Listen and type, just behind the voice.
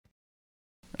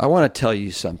I want to tell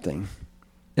you something,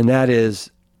 and that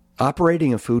is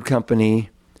operating a food company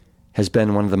has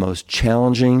been one of the most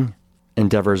challenging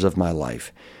endeavors of my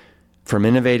life. From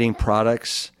innovating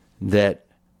products that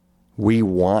we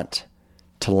want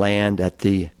to land at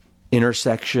the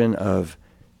intersection of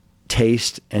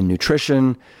taste and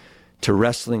nutrition, to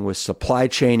wrestling with supply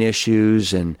chain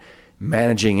issues and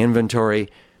managing inventory,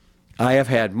 I have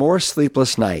had more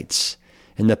sleepless nights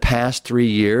in the past 3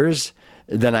 years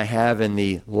than I have in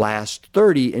the last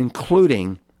 30,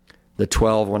 including the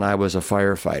 12 when I was a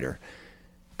firefighter.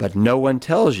 But no one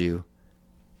tells you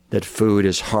that food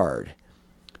is hard.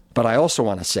 But I also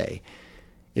want to say,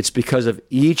 it's because of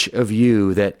each of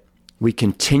you that we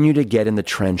continue to get in the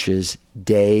trenches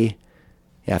day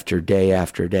after day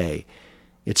after day.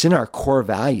 It's in our core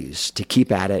values to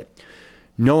keep at it,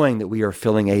 knowing that we are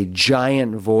filling a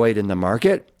giant void in the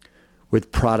market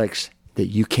with products that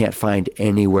you can't find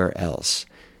anywhere else.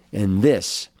 And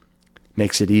this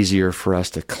makes it easier for us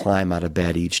to climb out of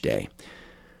bed each day.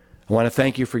 I want to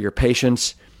thank you for your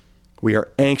patience. We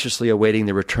are anxiously awaiting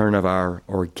the return of our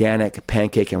organic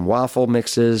pancake and waffle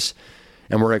mixes,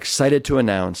 and we're excited to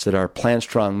announce that our Plant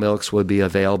Strong milks will be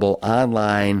available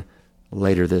online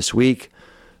later this week,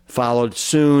 followed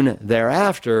soon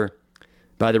thereafter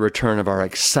by the return of our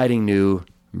exciting new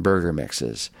burger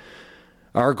mixes.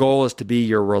 Our goal is to be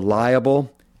your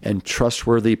reliable and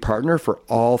trustworthy partner for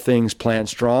all things Plant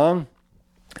Strong,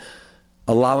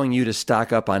 allowing you to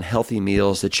stock up on healthy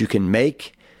meals that you can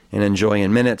make and enjoy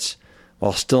in minutes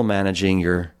while still managing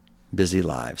your busy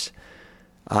lives.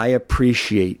 I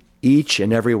appreciate each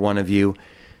and every one of you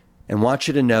and want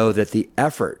you to know that the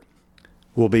effort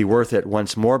will be worth it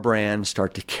once more brands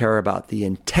start to care about the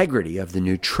integrity of the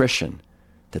nutrition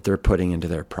that they're putting into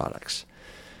their products.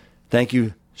 Thank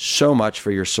you so much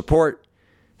for your support,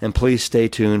 and please stay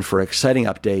tuned for exciting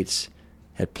updates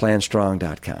at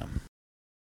plantstrong.com.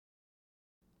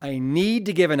 I need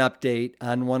to give an update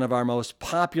on one of our most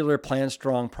popular Plant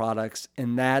Strong products,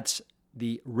 and that's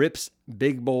the Rips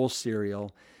Big Bowl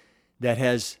cereal that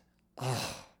has,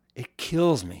 it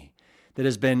kills me, that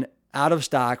has been out of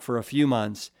stock for a few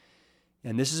months.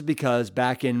 And this is because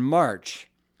back in March,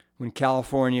 when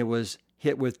California was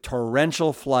hit with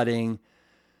torrential flooding,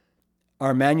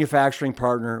 our manufacturing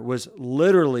partner was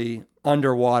literally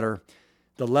underwater.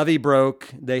 The levee broke.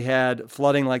 They had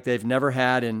flooding like they've never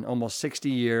had in almost 60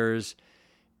 years.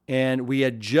 And we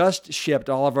had just shipped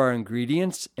all of our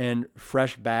ingredients and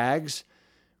fresh bags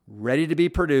ready to be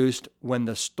produced when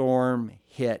the storm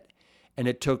hit. And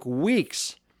it took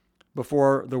weeks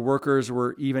before the workers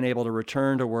were even able to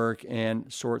return to work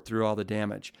and sort through all the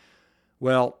damage.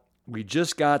 Well, we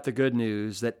just got the good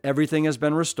news that everything has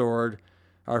been restored.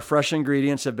 Our fresh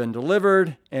ingredients have been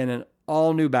delivered, and an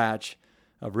all-new batch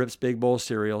of Rips Big Bowl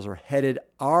cereals are headed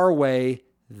our way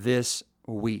this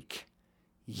week.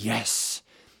 Yes!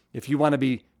 If you want to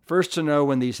be first to know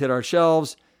when these hit our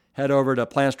shelves, head over to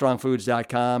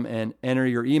plantstrongfoods.com and enter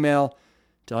your email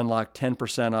to unlock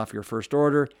 10% off your first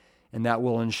order, and that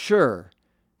will ensure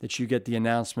that you get the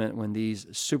announcement when these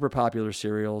super popular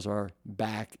cereals are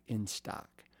back in stock.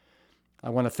 I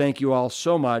want to thank you all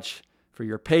so much for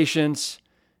your patience,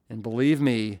 and believe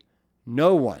me,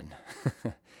 no one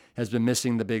has been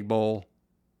missing the Big Bowl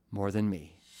more than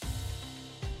me.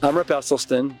 I'm Rip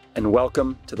Esselstyn, and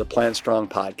welcome to the Plant Strong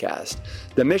podcast.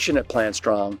 The mission at Plant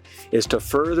Strong is to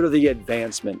further the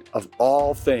advancement of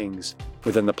all things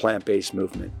within the plant-based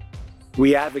movement.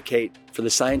 We advocate for the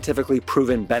scientifically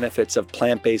proven benefits of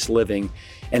plant-based living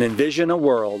and envision a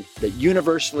world that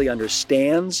universally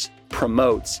understands,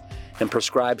 promotes, and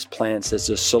prescribes plants as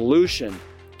a solution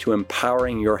to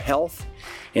empowering your health,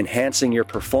 enhancing your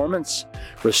performance,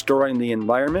 restoring the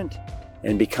environment,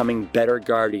 and becoming better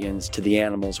guardians to the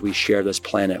animals we share this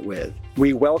planet with.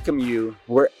 We welcome you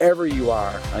wherever you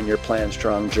are on your Plant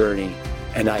Strong journey,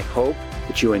 and I hope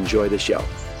that you enjoy the show.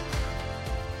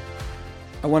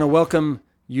 I want to welcome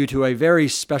you to a very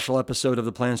special episode of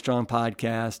the Plant Strong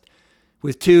podcast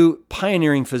with two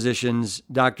pioneering physicians,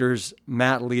 Doctors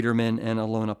Matt Lederman and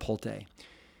Alona Pulde.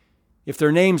 If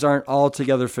their names aren't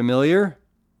altogether familiar,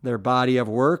 their body of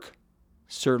work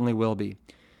certainly will be.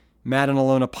 Matt and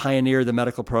Alona pioneered the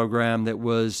medical program that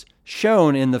was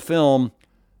shown in the film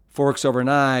Forks Over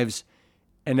Knives,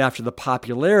 and after the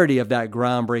popularity of that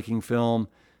groundbreaking film,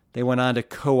 they went on to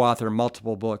co-author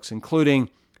multiple books, including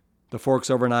the Forks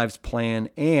Over Knives Plan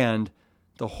and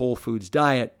the Whole Foods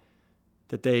Diet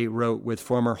that they wrote with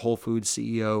former Whole Foods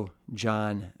CEO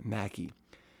John Mackey.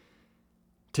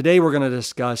 Today we're going to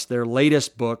discuss their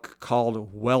latest book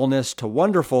called Wellness to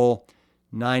Wonderful,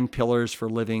 9 Pillars for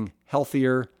Living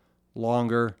Healthier,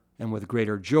 Longer, and with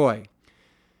Greater Joy.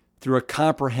 Through a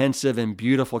comprehensive and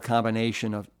beautiful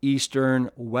combination of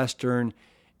Eastern, Western,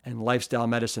 and lifestyle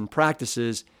medicine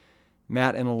practices,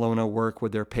 Matt and Alona work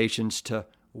with their patients to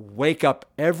wake up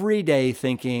every day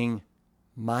thinking,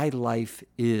 my life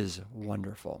is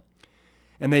wonderful.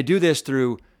 And they do this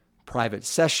through private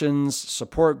sessions,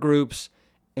 support groups,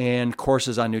 and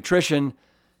courses on nutrition,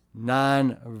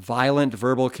 nonviolent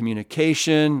verbal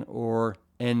communication, or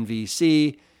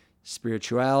NVC,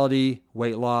 spirituality,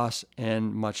 weight loss,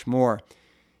 and much more.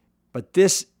 But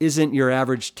this isn't your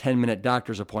average 10-minute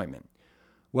doctor's appointment.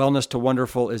 Wellness to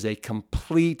Wonderful is a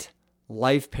complete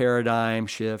life paradigm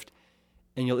shift,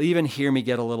 and you'll even hear me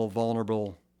get a little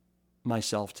vulnerable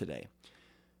myself today.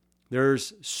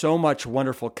 There's so much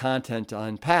wonderful content to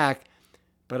unpack,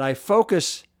 but I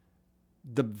focus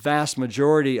the vast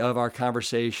majority of our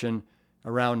conversation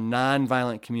around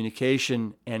nonviolent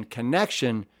communication and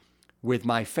connection with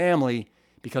my family,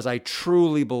 because I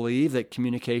truly believe that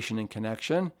communication and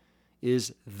connection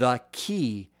is the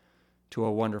key to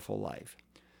a wonderful life.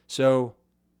 So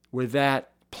with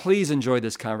that, please enjoy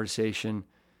this conversation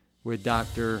with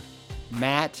Dr.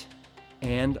 Matt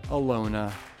and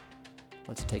Alona.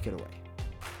 Let's take it away.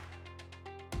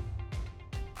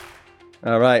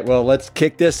 All right, well, let's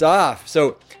kick this off.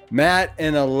 So Matt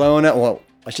and Alona, well,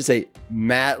 I should say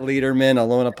Matt Lederman,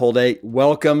 Alona Pulde,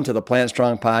 welcome to the Plant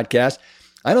Strong podcast.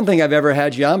 I don't think I've ever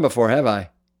had you on before, have I?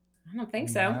 I don't think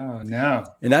so. No.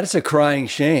 And that's a crying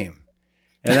shame,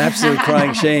 an absolute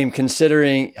crying shame,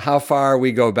 considering how far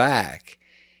we go back.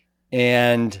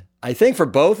 And I think for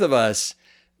both of us,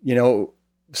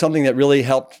 something that really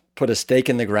helped put a stake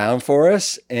in the ground for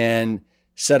us and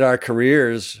set our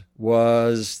careers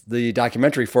was the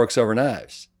documentary Forks Over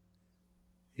Knives.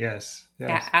 Yes.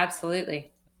 Yeah,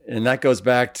 absolutely. And that goes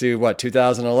back to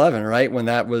 2011, right? When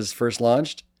that was first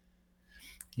launched?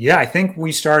 Yeah, I think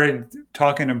we started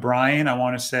talking to Brian, I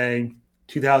want to say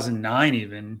 2009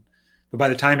 even. But by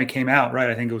the time it came out, right,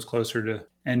 I think it was closer to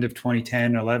end of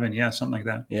 2010, 11. Yeah, something like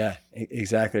that. Yeah,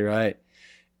 exactly right.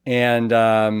 And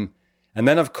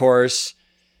then, of course,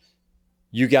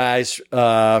 you guys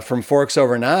from Forks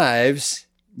Over Knives,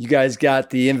 you guys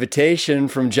got the invitation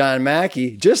from John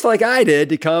Mackey, just like I did,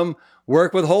 to come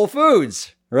work with Whole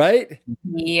Foods, right?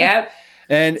 Yep.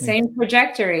 And same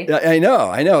trajectory. I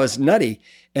know. It's nutty.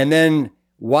 And then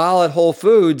while at Whole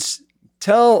Foods,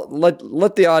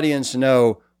 let the audience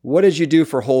know, what did you do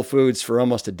for Whole Foods for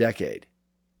almost a decade?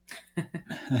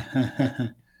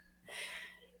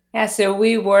 Yeah, so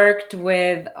we worked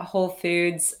with Whole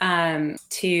Foods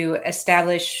to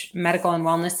establish medical and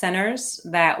wellness centers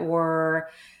that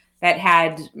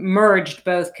had merged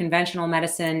both conventional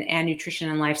medicine and nutrition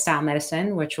and lifestyle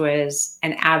medicine, which was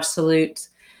an absolute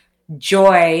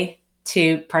joy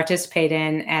to participate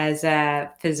in as a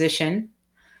physician.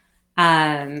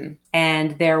 And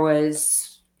there was,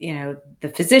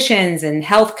 the physicians and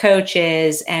health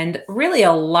coaches and really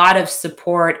a lot of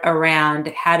support around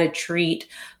how to treat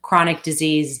chronic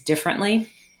disease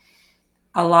differently.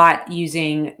 A lot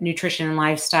using nutrition and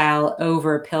lifestyle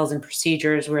over pills and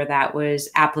procedures where that was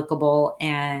applicable.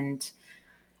 And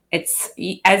it's,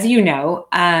 as you know,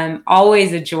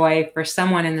 always a joy for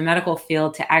someone in the medical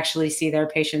field to actually see their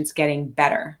patients getting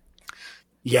better.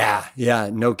 Yeah,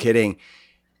 no kidding.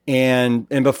 And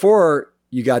before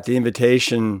you got the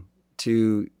invitation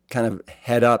to kind of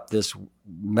head up this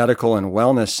medical and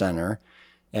wellness center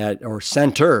or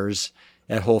centers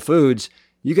at Whole Foods,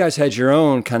 you guys had your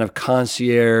own kind of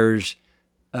concierge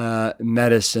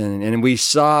medicine. And we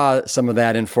saw some of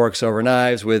that in Forks Over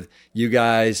Knives with you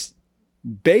guys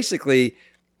basically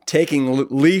taking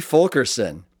Lee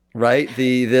Fulkerson, right?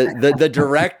 The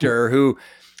director who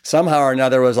somehow or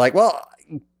another was like, well,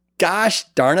 gosh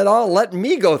darn it all, let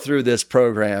me go through this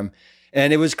program.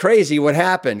 And it was crazy what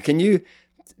happened. Can you,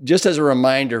 just as a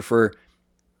reminder for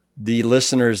the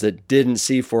listeners that didn't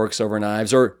see Forks Over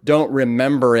Knives or don't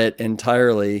remember it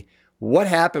entirely, what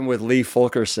happened with Lee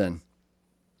Fulkerson?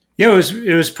 Yeah,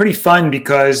 it was pretty fun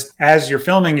because as you're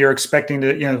filming, you're expecting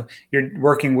to, you're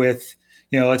working with,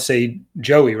 let's say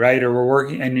Joey, right? Or we're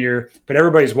working but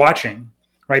everybody's watching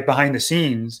right behind the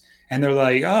scenes. And they're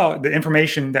like, oh, the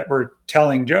information that we're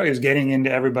telling Joey is getting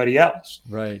into everybody else.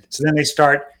 Right. So then they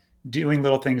start doing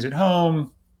little things at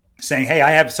home, saying, hey, I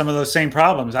have some of those same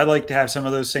problems. I'd like to have some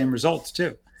of those same results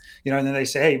too. And then they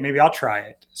say, hey, maybe I'll try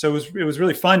it. So it was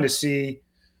really fun to see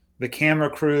the camera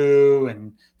crew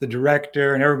and the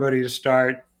director and everybody to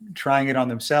start trying it on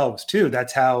themselves too.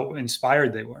 That's how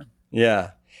inspired they were.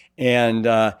 Yeah. And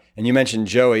you mentioned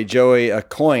Joey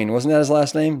Acoin, wasn't that his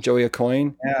last name? Joey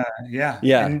Acoin? Yeah.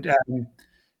 And,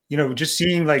 just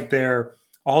seeing like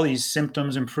all these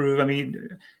symptoms improve. I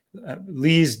mean,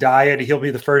 Lee's diet, he'll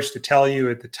be the first to tell you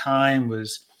at the time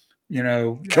was,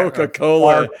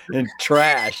 Coca-Cola and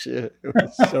trash. It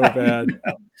was so bad.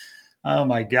 Oh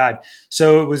my God.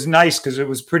 So it was nice because it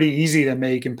was pretty easy to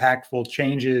make impactful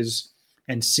changes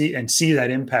and see that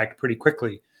impact pretty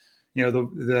quickly.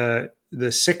 The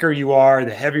sicker you are,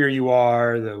 the heavier you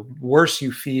are, the worse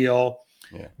you feel,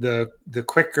 the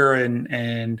quicker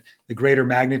and the greater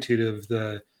magnitude of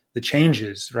the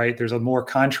changes, right? There's a more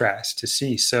contrast to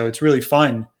see. So it's really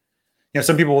fun.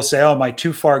 Some people will say, "Oh, am I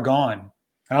too far gone?"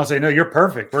 And I'll say, "No, you're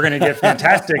perfect. We're going to get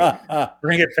fantastic. We're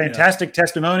going to get fantastic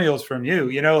testimonials from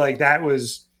you." Like that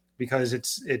was because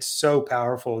it's so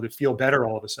powerful to feel better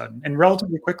all of a sudden and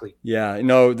relatively quickly. Yeah.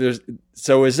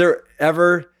 Is there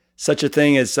ever such a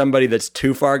thing as somebody that's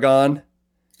too far gone?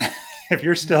 If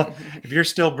you're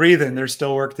still breathing, there's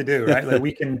still work to do, right? Like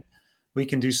we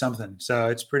can do something. So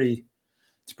it's pretty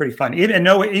fun.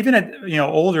 Even at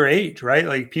older age, right?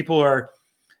 Like people are,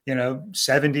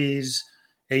 70s,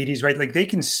 80s, right? Like they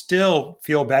can still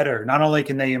feel better. Not only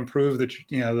can they improve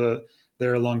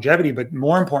their longevity, but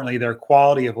more importantly, their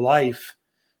quality of life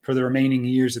for the remaining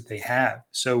years that they have.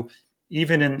 So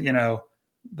even in,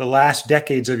 the last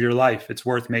decades of your life, it's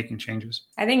worth making changes.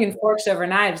 I think in Forks Over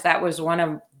Knives, that was one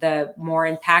of the more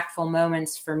impactful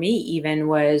moments for me, even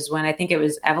was when I think it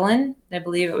was Evelyn, I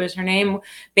believe it was her name,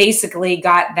 basically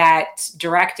got that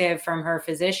directive from her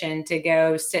physician to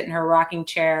go sit in her rocking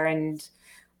chair and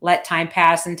let time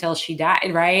pass until she died,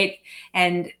 right?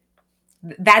 And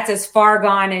that's as far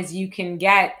gone as you can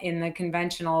get in the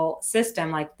conventional system.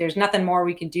 Like there's nothing more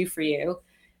we can do for you.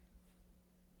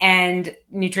 And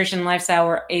nutrition and lifestyle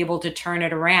were able to turn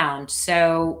it around.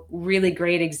 So really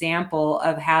great example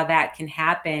of how that can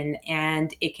happen.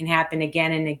 And it can happen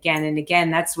again and again and again.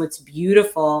 That's what's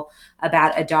beautiful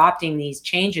about adopting these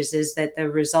changes, is that the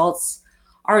results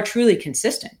are truly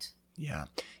consistent. Yeah.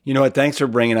 You know what? Thanks for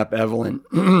bringing up Evelyn.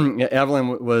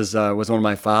 Evelyn was one of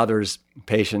my father's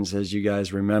patients, as you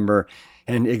guys remember.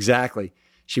 And exactly,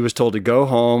 she was told to go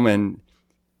home and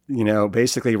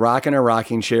basically rock in her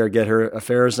rocking chair, get her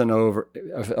affairs in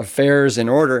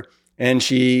order. And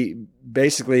she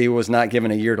basically was not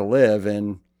given a year to live.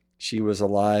 And she was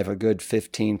alive a good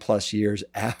 15 plus years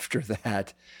after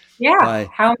that. Yeah.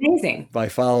 How amazing. By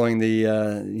following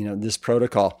the, this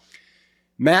protocol.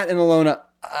 Matt and Alona,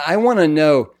 I want to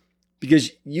know,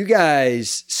 because you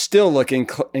guys still look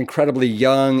incredibly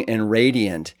young and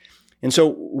radiant. And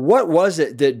so what was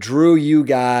it that drew you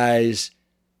guys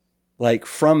like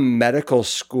from medical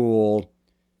school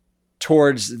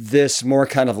towards this more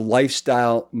kind of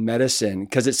lifestyle medicine?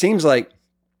 Because it seems like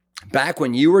back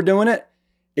when you were doing it,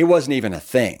 it wasn't even a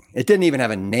thing. It didn't even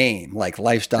have a name like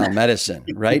lifestyle medicine,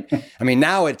 right? I mean,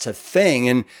 now it's a thing.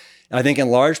 And I think in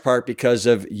large part because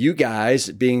of you guys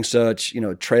being such,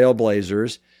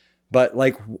 trailblazers. But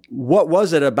like, what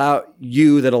was it about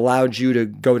you that allowed you to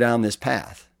go down this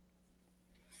path?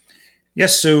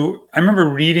 Yes. So I remember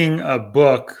reading a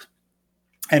book,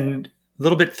 and a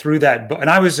little bit through that book, and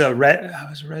I was a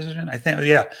resident, I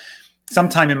think,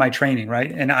 sometime in my training, right?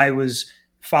 And I was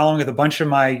following with a bunch of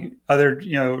my other,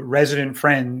 resident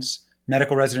friends,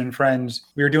 medical resident friends.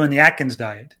 We were doing the Atkins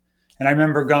diet. And I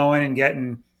remember going and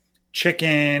getting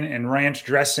chicken and ranch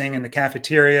dressing in the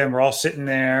cafeteria, and we're all sitting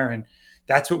there, and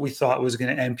that's what we thought was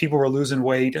going to, and people were losing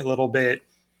weight a little bit.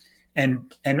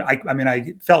 And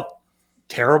I felt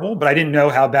terrible, but I didn't know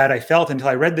how bad I felt until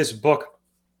I read this book.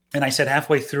 And I said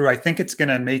halfway through, I think it's going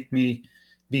to make me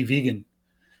be vegan.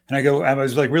 And I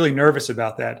was like really nervous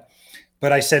about that.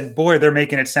 But I said, boy, they're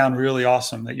making it sound really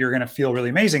awesome, that you're going to feel really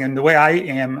amazing. And the way I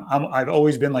am, I've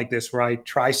always been like this, where I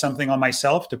try something on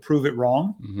myself to prove it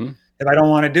wrong. Mm-hmm. If I don't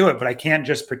want to do it, but I can't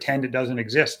just pretend it doesn't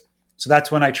exist. So that's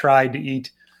when I tried to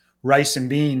eat rice and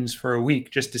beans for a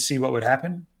week just to see what would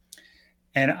happen.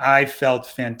 And I felt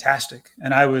fantastic.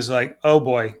 And I was like, oh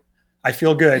boy, I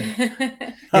feel good,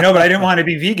 but I didn't want to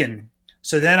be vegan.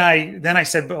 So then I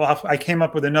said, well, I came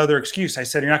up with another excuse. I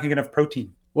said, you're not going to get enough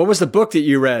protein. What was the book that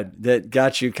you read that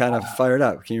got you kind of fired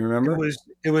up? Can you remember?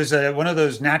 It was one of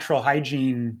those natural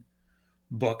hygiene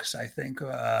books, I think.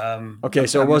 Okay.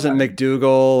 So it wasn't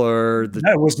McDougall or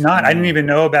no, it was not. I didn't even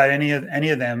know about any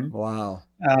of them. Wow.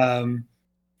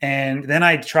 And then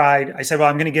I said, well,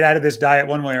 I'm going to get out of this diet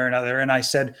one way or another. And I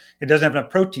said, it doesn't have enough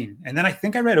protein. And then I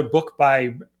think I read a book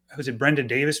by, was it Brenda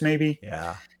Davis maybe?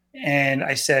 Yeah. And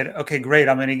I said, okay, great.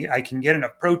 I can get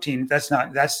enough protein.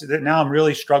 Now I'm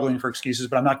really struggling for excuses,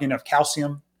 but I'm not getting enough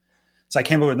calcium. So I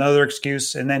came up with another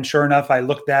excuse. And then sure enough, I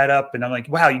looked that up and I'm like,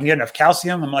 wow, you can get enough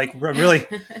calcium. I'm like, I'm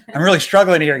really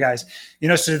struggling here, guys.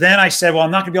 So then I said, well, I'm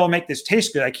not gonna be able to make this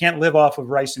taste good. I can't live off of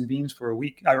rice and beans for a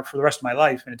week or for the rest of my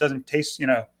life. And it doesn't taste,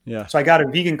 Yeah. So I got a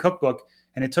vegan cookbook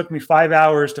and it took me 5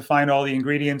 hours to find all the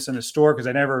ingredients in the store because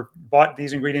I never bought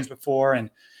these ingredients before. And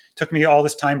it took me all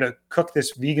this time to cook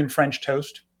this vegan French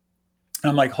toast. And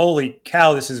I'm like, holy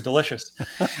cow, this is delicious.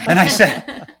 And I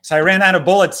said, so I ran out of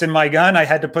bullets in my gun. I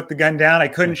had to put the gun down. I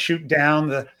couldn't shoot down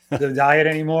the diet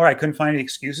anymore. I couldn't find any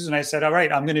excuses. And I said, all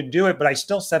right, I'm going to do it. But I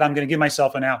still said, I'm going to give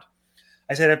myself an out.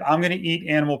 I said, if I'm going to eat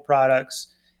animal products,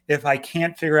 if I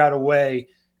can't figure out a way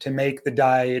to make the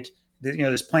diet,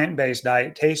 this plant-based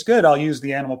diet taste good, I'll use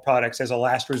the animal products as a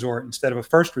last resort instead of a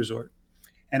first resort.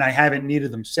 And I haven't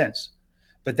needed them since.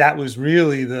 But that was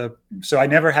really so I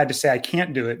never had to say I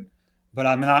can't do it. But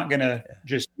I'm not going to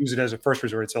just use it as a first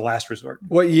resort. It's a last resort.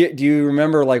 What year, do you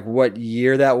remember what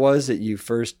year that was that you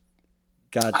first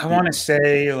got? I want to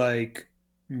say early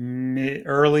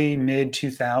mid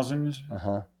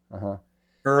 2000s.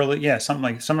 Early. Yeah.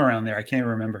 Something around there. I can't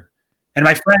remember. And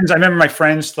I remember my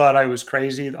friends thought I was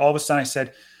crazy. All of a sudden I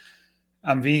said,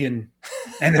 I'm vegan.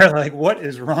 And they're like, what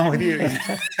is wrong with you?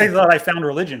 They thought I found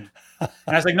religion. And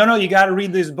I was like, no, you got to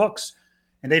read these books.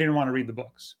 And they didn't want to read the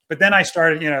books. But then I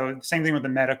started, same thing with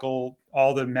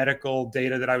all the medical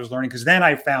data that I was learning. Because then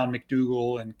I found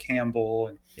McDougall and Campbell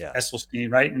and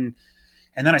Esselstyn, right? And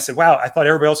then I said, wow, I thought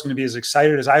everybody else was going to be as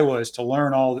excited as I was to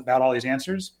learn all about all these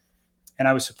answers. And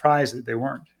I was surprised that they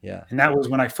weren't. Yeah. And that was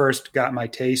when I first got my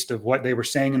taste of what they were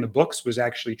saying in the books was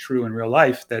actually true in real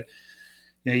life, that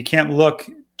you can't look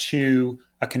to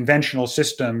a conventional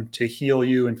system to heal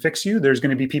you and fix you. There's going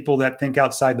to be people that think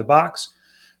outside the box.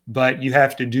 But you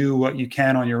have to do what you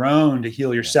can on your own to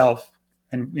heal yourself,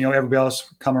 and everybody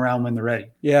else come around when they're ready.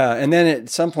 Yeah, and then at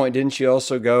some point, didn't you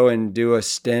also go and do a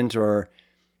stint or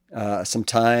some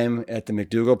time at the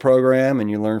McDougall program, and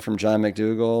you learned from John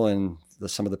McDougall and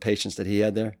some of the patients that he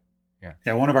had there?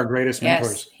 Yeah, one of our greatest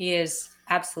mentors. Yes, he is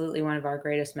absolutely one of our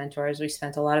greatest mentors. We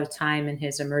spent a lot of time in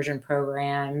his immersion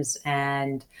programs,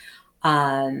 and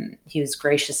he was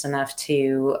gracious enough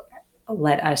to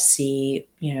let us see,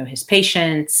 his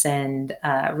patients and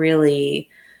really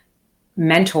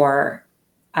mentor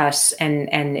us. And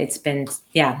it's been,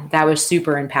 that was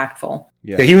super impactful.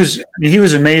 Yeah, he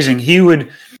was amazing.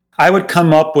 I would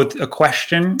come up with a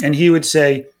question and he would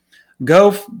say,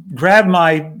 go grab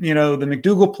my, the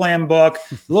McDougall plan book,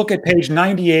 look at page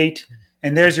 98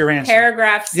 and there's your answer.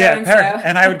 Paragraph.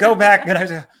 And I would go back and I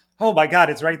said, oh my God,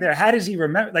 it's right there. How does he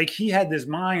remember? Like he had this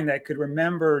mind that could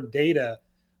remember data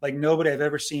like nobody I've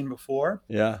ever seen before.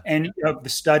 Yeah. And the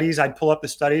studies, I'd pull up the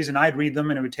studies and I'd read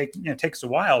them and it would take, it takes a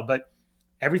while, but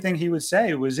everything he would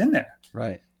say was in there.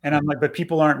 Right. And I'm like, but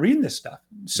people aren't reading this stuff.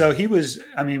 So he was,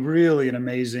 really an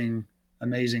amazing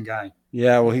guy.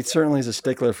 Yeah. Well, he certainly is a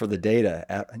stickler for the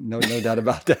data. No doubt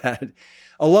about that.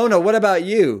 Alona, what about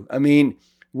you?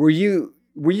 Were you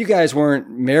guys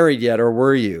weren't married yet, or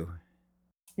were you?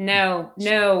 No.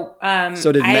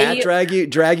 So did Matt drag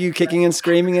you kicking and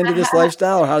screaming into this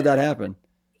lifestyle, or how did that happen?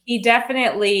 He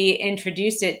definitely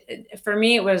introduced it. For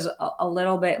me, it was a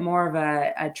little bit more of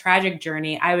a tragic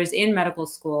journey. I was in medical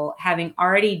school, having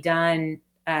already done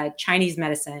Chinese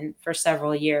medicine for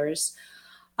several years.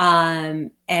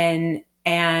 And Can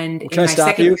I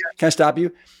stop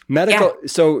you? Medical. Yeah.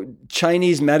 So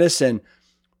Chinese medicine.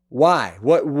 Why?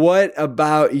 What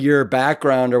about your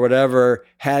background or whatever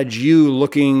had you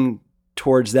looking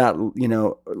towards that,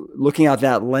 looking out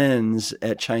that lens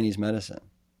at Chinese medicine?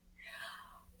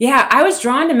 Yeah, I was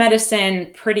drawn to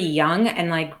medicine pretty young,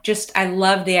 and I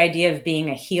loved the idea of being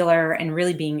a healer and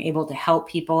really being able to help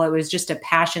people. It was just a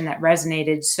passion that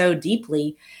resonated so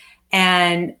deeply.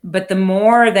 But the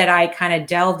more that I kind of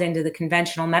delved into the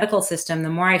conventional medical system, the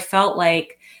more I felt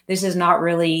like this is not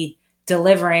really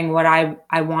delivering what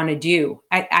I want to do.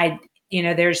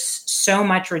 There's so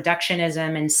much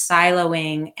reductionism and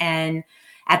siloing. And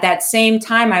at that same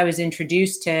time, I was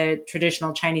introduced to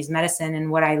traditional Chinese medicine.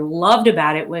 And what I loved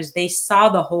about it was they saw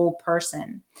the whole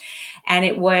person. And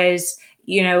it was,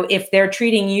 if they're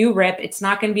treating you, Rip, it's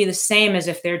not going to be the same as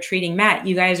if they're treating Matt.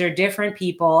 You guys are different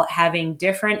people having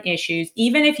different issues.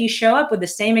 Even if you show up with the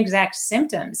same exact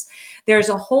symptoms, there's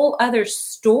a whole other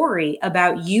story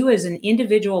about you as an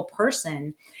individual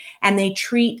person, and they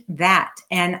treat that.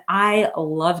 And I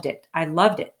loved it.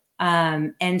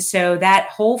 And so that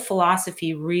whole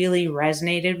philosophy really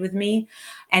resonated with me.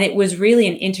 And it was really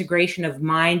an integration of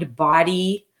mind,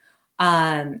 body,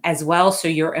 as well. So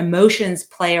your emotions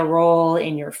play a role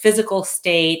in your physical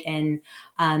state, and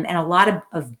a lot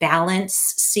of balance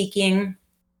seeking.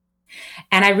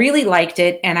 And I really liked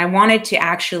it. And I wanted to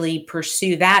actually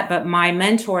pursue that. But my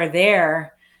mentor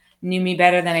there knew me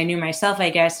better than I knew myself, I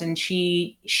guess. And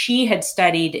she had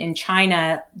studied in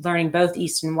China, learning both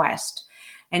East and West.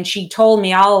 And she told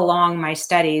me all along my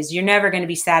studies, you're never going to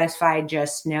be satisfied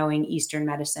just knowing Eastern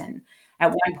medicine. At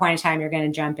one point in time, you're going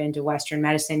to jump into Western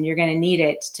medicine. You're going to need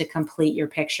it to complete your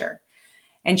picture.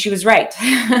 And she was right.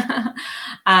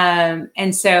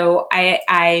 And so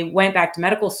I went back to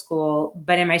medical school.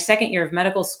 But in my second year of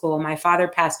medical school, my father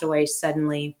passed away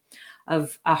suddenly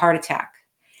of a heart attack.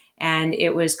 And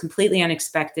it was completely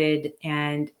unexpected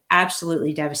and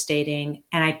absolutely devastating.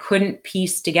 And I couldn't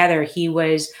piece together. He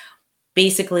was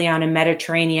basically on a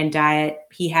Mediterranean diet.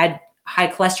 He had high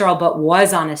cholesterol, but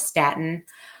was on a statin.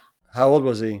 How old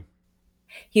was he?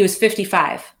 He was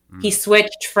 55. He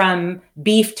switched from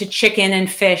beef to chicken and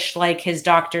fish, like his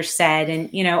doctor said, and,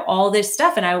 all this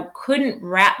stuff. And I couldn't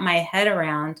wrap my head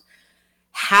around,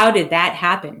 how did that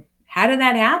happen? How did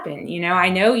that happen? I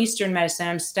know Eastern medicine.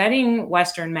 I'm studying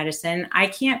Western medicine. I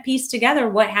can't piece together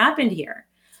what happened here.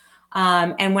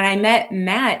 And when I met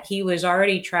Matt, he was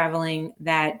already traveling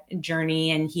that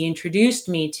journey, and he introduced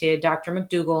me to Dr.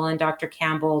 McDougall and Dr.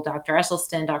 Campbell, Dr.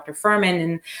 Esselstyn, Dr. Furman.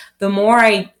 And the more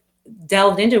I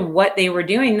delved into what they were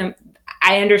doing,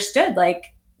 I understood,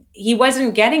 like, he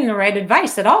wasn't getting the right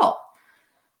advice at all.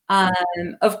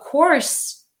 Of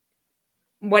course,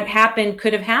 what happened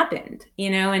could have happened,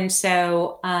 and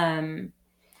so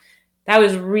that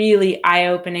was really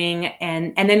eye-opening.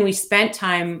 And then we spent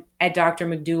time at Dr.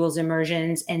 McDougall's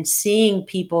immersions and seeing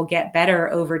people get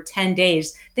better over 10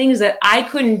 days, things that I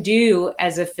couldn't do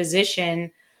as a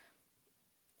physician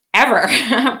ever,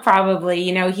 probably,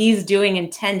 he's doing in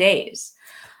 10 days,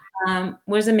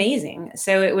 was amazing.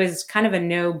 So it was kind of a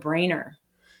no-brainer.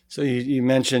 So you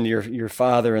mentioned your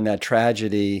father and that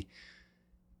tragedy,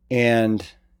 and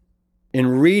in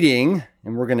reading,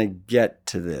 and we're going to get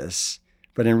to this,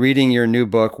 but in reading your new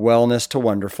book, Wellness to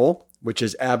Wonderful, which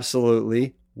is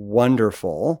absolutely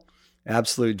wonderful,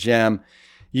 absolute gem,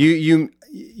 you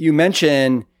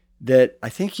mentioned that I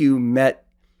think you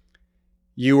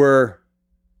were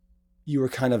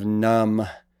kind of numb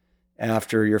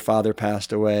after your father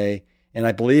passed away, and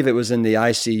I believe it was in the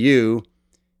ICU,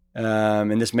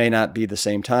 and this may not be the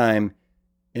same time,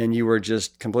 and you were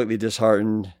just completely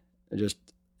disheartened, just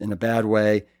in a bad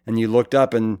way, and you looked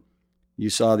up and you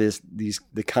saw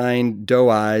the kind doe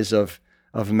eyes of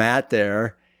Matt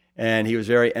there, and he was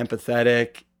very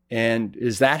empathetic. And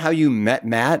is that how you met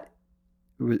Matt?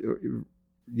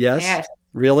 Yes.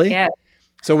 Really? Yes.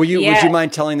 So would you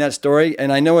mind telling that story?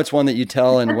 And I know it's one that you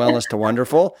tell in Wellness to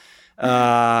Wonderful,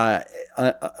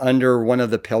 under one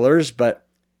of the pillars, but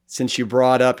since you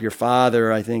brought up your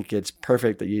father, I think it's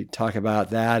perfect that you talk about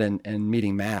that and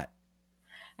meeting Matt.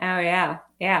 Oh yeah.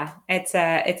 Yeah. It's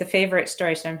a favorite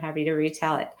story, so I'm happy to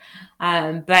retell it.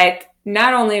 But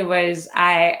not only was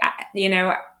I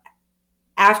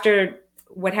after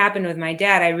what happened with my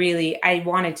dad, I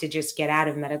wanted to just get out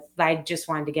of I just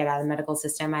wanted to get out of the medical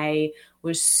system. I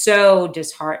was so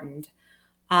disheartened.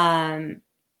 And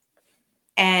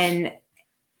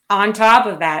on top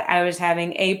of that, I was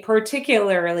having a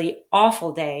particularly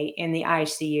awful day in the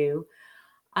ICU.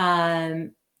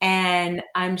 And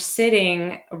I'm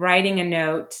sitting, writing a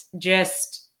note,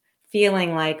 just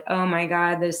feeling like, oh my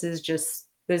God, this is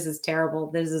terrible.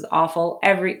 This is awful.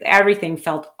 Everything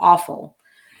felt awful.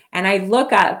 And I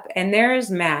look up and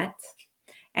there's Matt,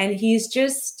 and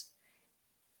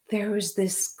there was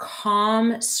this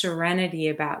calm serenity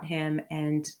about him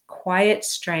and quiet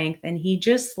strength. And he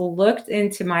just looked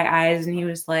into my eyes and he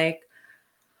was like,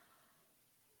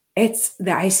 the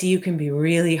ICU can be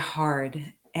really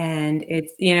hard. And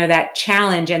it's, that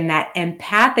challenge and that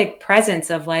empathic presence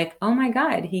of like, oh my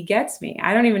God, he gets me.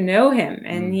 I don't even know him.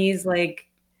 And he's like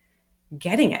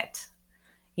getting it,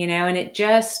 and it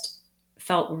just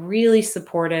felt really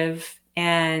supportive.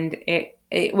 And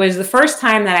it was the first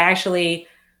time that I actually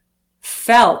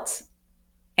felt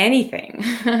anything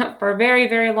for a very,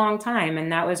 very long time.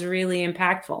 And that was really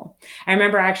impactful. I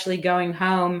remember actually going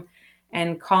home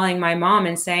and calling my mom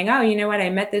and saying, oh, you know what? I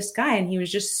met this guy and he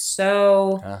was just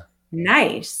so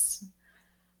nice.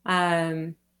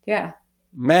 Yeah.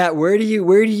 Matt, where do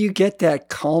you get that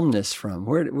calmness from?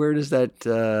 Where does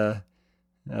that,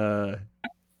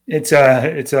 It's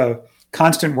a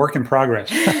constant work in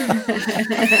progress.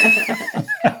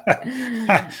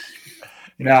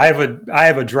 I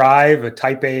have a drive, a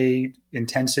type A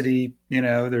intensity,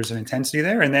 there's an intensity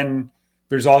there. And then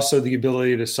there's also the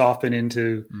ability to soften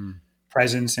into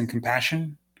presence and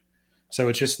compassion. So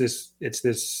it's just this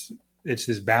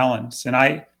balance. And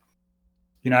I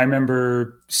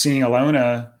remember seeing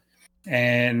Alona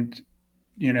and,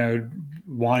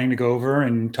 wanting to go over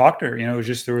and talk to her. It was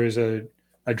just, there was a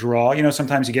draw.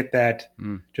 Sometimes you get that,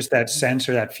 just that sense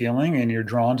or that feeling, and you're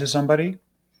drawn to somebody.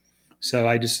 So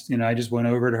I just went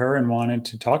over to her and wanted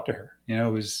to talk to her.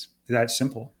 It was that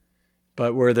simple.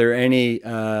 But were there any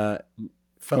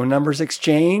phone numbers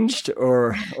exchanged,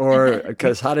 or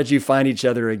because how did you find each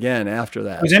other again after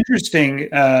that? It was interesting.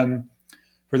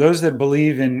 For those that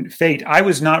believe in fate, I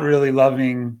was not really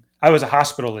loving. I was a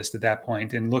hospitalist at that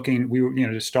point, and looking, we were,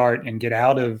 to start and get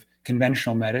out of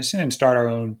conventional medicine and start our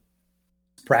own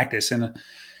practice.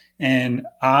 And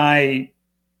I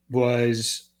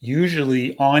was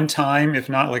usually on time, if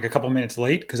not like a couple minutes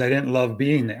late, because I didn't love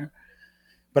being there.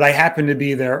 But I happened to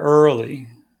be there early,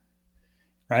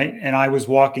 right? And I was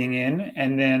walking in,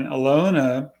 and then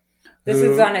Alona. This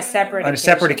is on a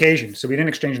separate occasion. So we didn't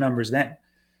exchange numbers then.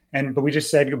 But we just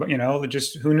said,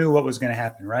 just who knew what was going to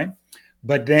happen, right?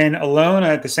 But then Alona,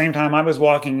 at the same time, I was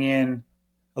walking in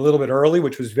a little bit early,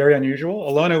 which was very unusual.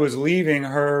 Alona was leaving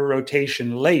her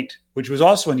rotation late, which was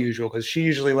also unusual, because she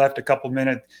usually left a couple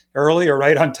minutes early or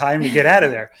right on time to get out of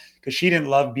there, because she didn't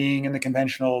love being in the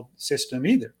conventional system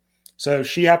either. So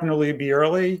she happened to be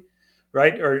early,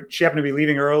 right? Or she happened to be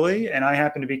leaving early, and I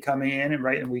happened to be coming in,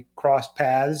 and we crossed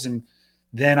paths, and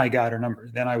then I got her number.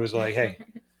 Then I was like, hey,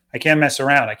 I can't mess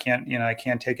around. I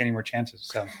can't take any more chances.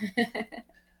 So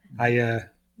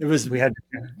we had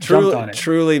jumped on it.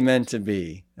 Truly meant to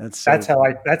be. That's how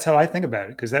I think about it,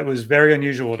 because that was very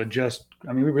unusual to just,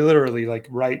 we were literally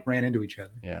ran into each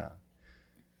other. Yeah.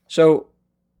 So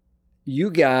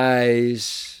you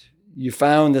guys, you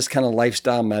found this kind of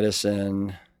lifestyle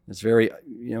medicine. It's very,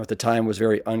 at the time was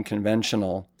very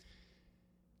unconventional.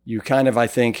 You kind of, I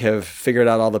think, have figured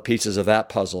out all the pieces of that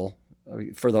puzzle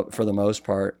for the most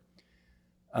part.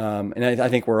 And I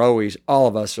think all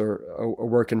of us are a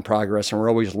work in progress, and we're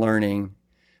always learning.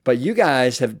 But you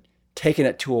guys have taken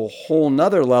it to a whole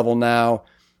nother level now,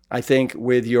 I think,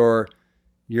 with your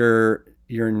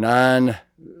non-violent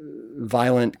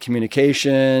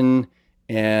communication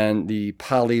and the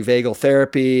polyvagal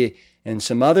therapy and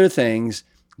some other things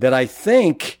that I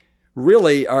think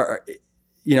really are,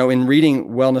 in reading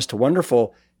Wellness to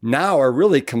Wonderful, now are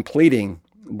really completing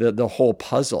the whole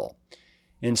puzzle.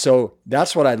 And so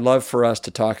that's what I'd love for us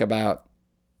to talk about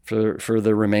for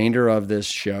the remainder of this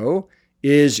show,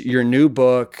 is your new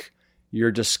book,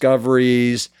 your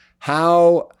discoveries.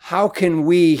 How can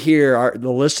we here,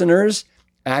 the listeners,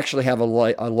 actually have a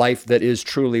life that is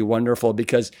truly wonderful?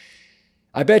 Because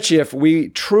I bet you if we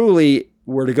truly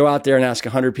were to go out there and ask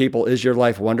 100 people, is your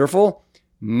life wonderful?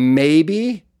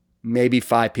 Maybe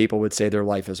 5 people would say their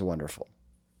life is wonderful.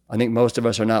 I think most of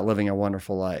us are not living a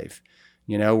wonderful life.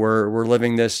 We're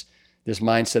living this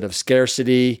mindset of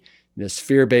scarcity, this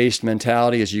fear-based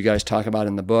mentality, as you guys talk about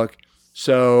in the book.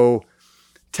 So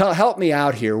help me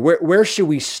out here. Where should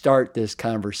we start this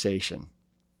conversation?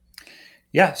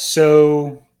 Yeah,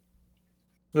 so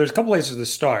there's a couple places to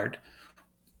start.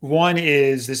 One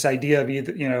is this idea of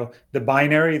either, the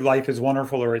binary, life is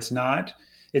wonderful or it's not.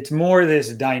 It's more this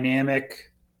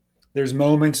dynamic. There's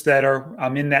moments that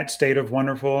I'm in that state of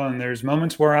wonderful, and there's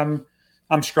moments where I'm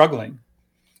struggling,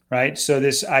 right? So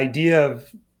this idea of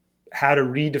how to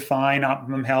redefine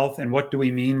optimum health and what do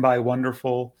we mean by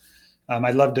wonderful.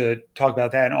 I'd love to talk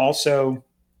about that. And also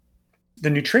the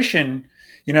nutrition,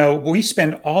 we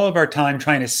spend all of our time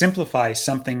trying to simplify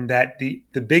something that the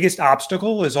biggest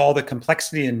obstacle is all the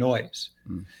complexity and noise.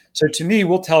 So to me,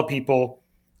 we'll tell people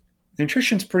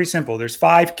nutrition's pretty simple. There's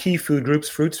 5 key food groups: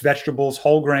 fruits, vegetables,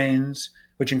 whole grains,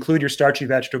 which include your starchy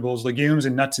vegetables, legumes,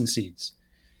 and nuts and seeds.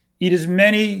 Eat as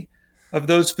many of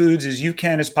those foods as you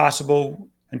can as possible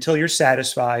until you're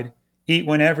satisfied. Eat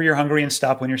whenever you're hungry and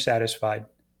stop when you're satisfied.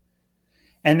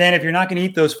 And then if you're not going to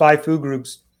eat those 5 food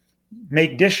groups,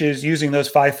 make dishes using those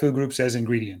 5 food groups as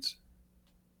ingredients.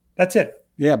 That's it.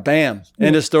 Yeah, bam.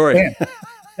 End of story. Bam.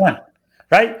 Done.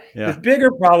 Right? Yeah. The bigger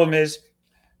problem is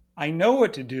I know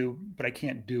what to do, but I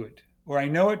can't do it. Or I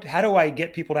know it. How do I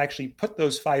get people to actually put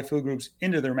those 5 food groups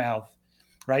into their mouth?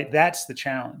 Right? That's the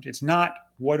challenge. It's not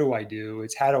what do I do?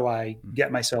 It's how do I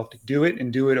get myself to do it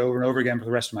and do it over and over again for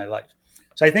the rest of my life?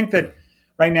 So I think that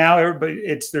right now,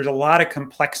 there's a lot of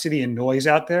complexity and noise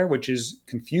out there, which is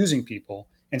confusing people.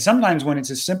 And sometimes when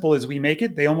it's as simple as we make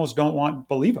it, they almost don't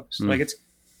believe us. Like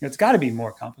it's got to be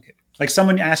more complicated. Like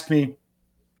someone asked me,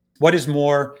 what is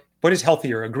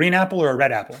healthier, a green apple or a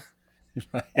red apple?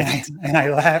 Right. And I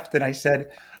laughed and I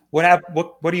said, what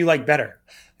do you like better?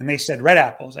 And they said red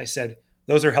apples. I said,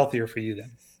 those are healthier for you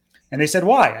then. And they said,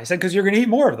 why? I said, because you're going to eat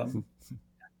more of them.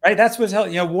 Right? That's what's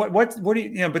healthy. What do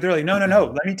you, but they're like, no.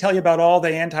 Let me tell you about all the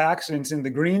antioxidants in the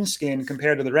green skin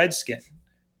compared to the red skin.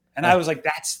 And I was like,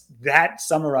 that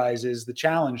summarizes the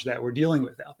challenge that we're dealing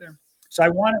with out there. So I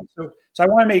want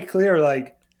to make clear,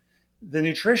 like, the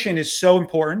nutrition is so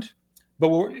important, but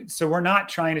we're not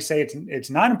trying to say it's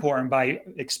not important by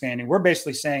expanding. We're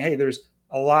basically saying, hey, there's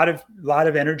a lot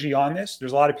of energy on this.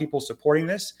 There's a lot of people supporting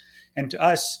this. And to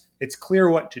us, it's clear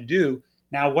what to do.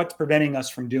 Now, what's preventing us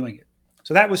from doing it?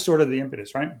 So that was sort of the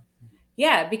impetus, right?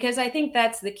 Yeah, because I think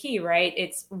that's the key, right?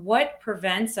 It's what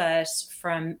prevents us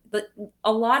from,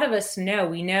 a lot of us know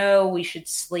we should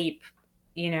sleep.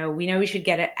 We know we should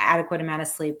get an adequate amount of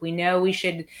sleep. We know we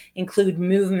should include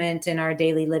movement in our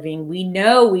daily living. We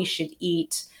know we should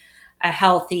eat a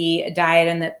healthy diet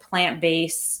and that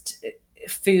plant-based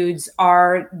foods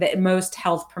are the most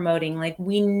health promoting. Like,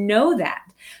 we know that,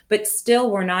 but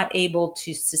still we're not able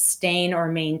to sustain or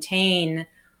maintain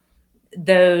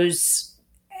those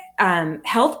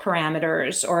health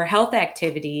parameters or health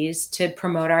activities to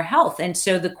promote our health. And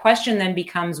so the question then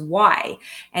becomes why?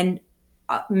 And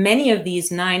many of these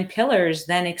 9 pillars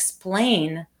then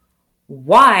explain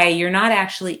why you're not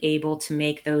actually able to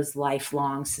make those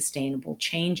lifelong sustainable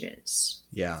changes.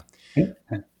 Yeah.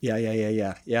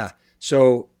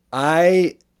 So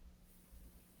I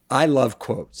love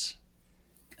quotes,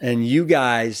 and you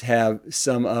guys have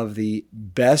some of the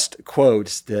best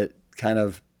quotes that kind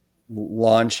of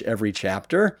launch every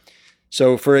chapter.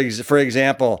 So for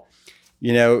example,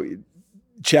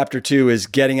 chapter 2 is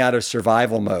getting out of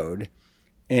survival mode.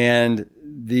 And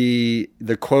the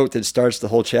quote that starts the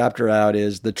whole chapter out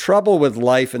is, the trouble with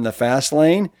life in the fast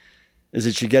lane is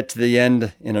that you get to the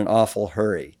end in an awful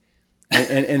hurry.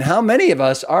 And how many of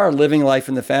us are living life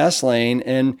in the fast lane?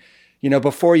 And,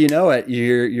 before you know it,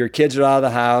 your kids are out of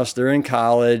the house, they're in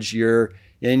college, you're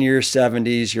in your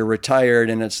 70s, you're retired,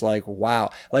 and it's like, wow.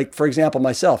 Like, for example,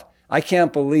 myself, I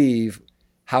can't believe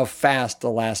how fast the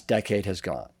last decade has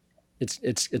gone.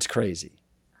 It's crazy.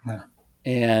 Yeah.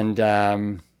 And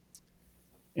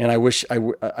I wish I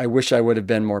would have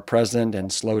been more present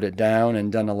and slowed it down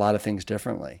and done a lot of things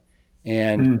differently.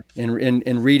 And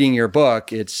in reading your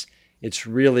book, it's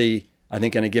really, I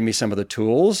think, going to give me some of the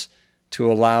tools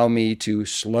to allow me to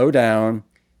slow down,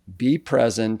 be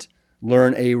present,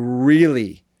 learn a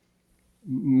really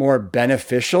more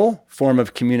beneficial form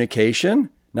of communication,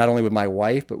 not only with my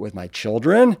wife, but with my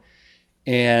children.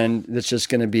 And that's just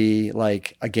going to be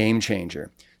like a game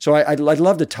changer. So I'd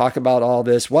love to talk about all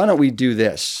this. Why don't we do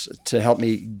this to help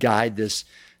me guide this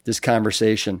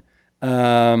conversation?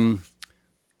 Can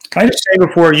I just say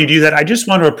before you do that, I just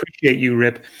want to appreciate you,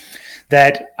 Rip,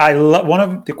 that one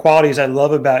of the qualities I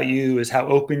love about you is how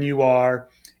open you are,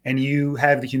 and you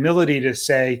have the humility to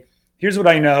say, here's what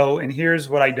I know, and here's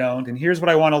what I don't, and here's what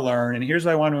I want to learn, and here's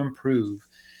what I want to improve.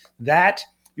 That,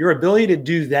 your ability to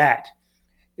do that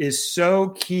is so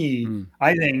key,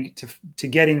 I think, to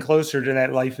getting closer to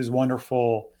that life is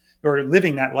wonderful, or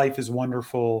living that life is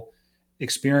wonderful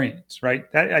experience, right?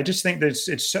 I just think that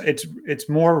it's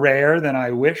more rare than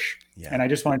I wish, and I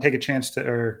just want to take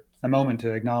a moment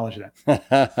to acknowledge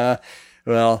that.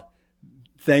 Well,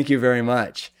 thank you very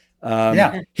much.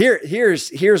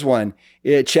 Here's one.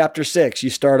 Chapter 6,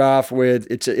 you start off with,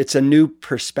 it's a new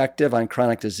perspective on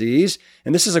chronic disease.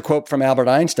 And this is a quote from Albert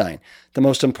Einstein. The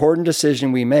most important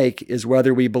decision we make is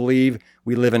whether we believe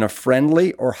we live in a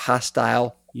friendly or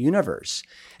hostile universe.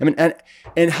 I mean,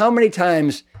 and how many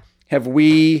times have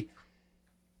we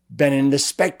been in this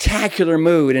spectacular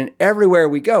mood, and everywhere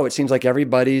we go, it seems like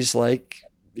everybody's like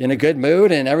in a good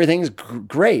mood and everything's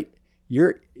great.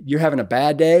 You're having a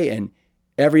bad day and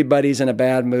everybody's in a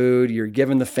bad mood. You're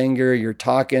giving the finger. You're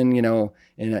talking, in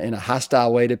a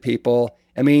hostile way to people.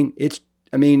 I mean,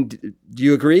 do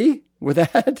you agree with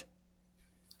that?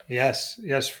 Yes.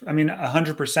 I mean,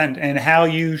 100%. And how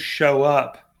you show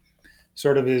up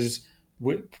sort of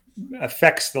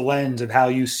affects the lens of how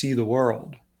you see the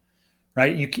world,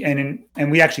 right? And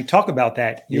we actually talk about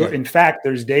that. In fact,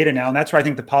 there's data now, and that's why I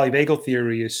think the polyvagal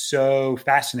theory is so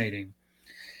fascinating,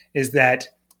 is that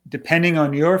depending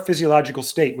on your physiological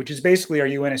state, which is basically, are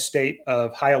you in a state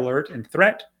of high alert and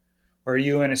threat, or are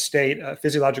you in a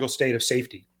physiological state of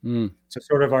safety? So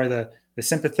sort of, are the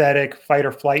sympathetic fight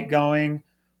or flight going,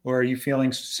 or are you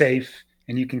feeling safe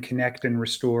and you can connect and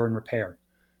restore and repair?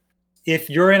 If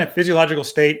you're in a physiological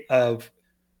state of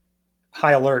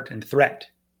high alert and threat,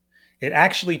 it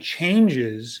actually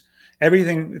changes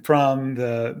everything from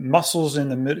the muscles in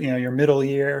the your middle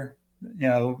ear,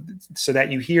 so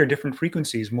that you hear different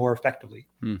frequencies more effectively,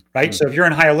 right? So if you're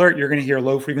in high alert, you're going to hear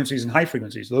low frequencies and high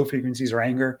frequencies. Low frequencies are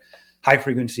anger, high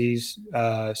frequencies,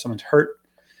 someone's hurt,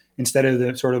 instead of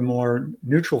the sort of more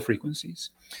neutral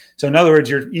frequencies. So in other words,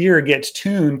 your ear gets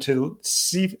tuned to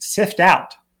sift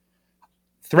out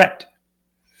threat,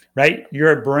 right?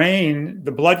 Your brain,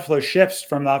 the blood flow shifts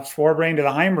from the forebrain to the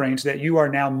hindbrain so that you are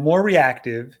now more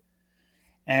reactive,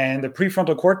 and the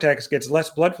prefrontal cortex gets less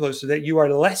blood flow so that you are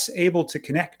less able to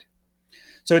connect.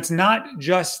 So it's not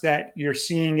just that you're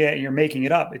seeing it and you're making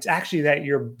it up. It's actually that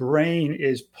your brain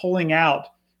is pulling out,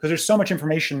 because there's so much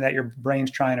information that your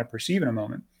brain's trying to perceive in a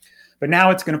moment. But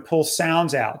now it's going to pull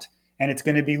sounds out, and it's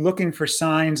going to be looking for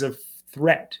signs of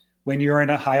threat when you're in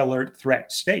a high alert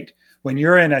threat state. When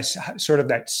you're in a sort of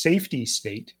that safety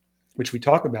state, which we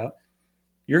talk about,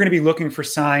 you're going to be looking for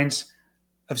signs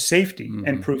of safety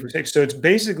and proof of safety. So it's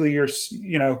basically have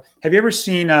you ever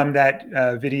seen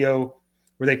that video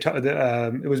where they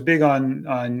it was big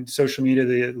on social media,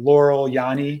 the Laurel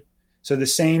Yanni. So the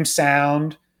same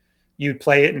sound, you'd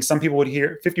play it, and some people would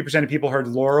hear, 50% of people heard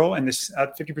Laurel, and this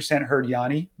 50% heard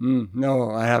Yanni.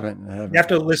 No, I haven't. You have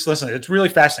to listen. It's really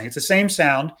fascinating. It's the same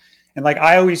sound. And like,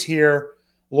 I always hear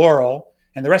Laurel,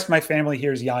 and the rest of my family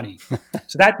hears Yanni.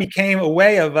 So that became a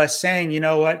way of us saying, you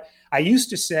know what? I used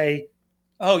to say,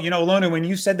 oh, Alona, when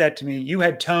you said that to me, you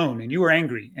had tone and you were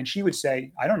angry. And she would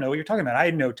say, I don't know what you're talking about. I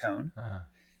had no tone.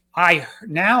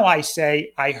 Now I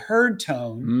say I heard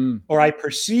tone or I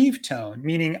perceived tone,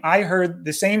 meaning I heard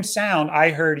the same sound.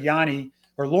 I heard Yanni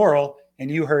or Laurel, and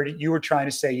you were trying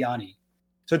to say Yanni.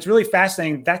 So it's really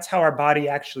fascinating. That's how our body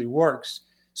actually works.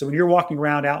 So when you're walking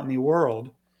around out in the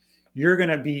world, you're going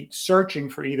to be searching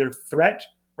for either threat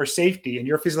or safety, and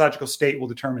your physiological state will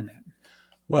determine that.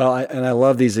 Well, I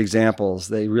love these examples.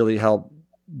 They really help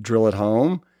drill it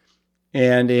home.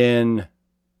 And in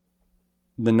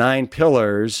the 9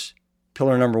 pillars,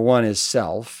 pillar number 1 is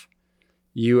self.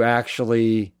 You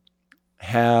actually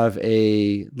have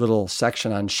a little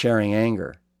section on sharing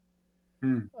anger.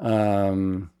 And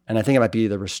I think it might be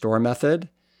the restore method.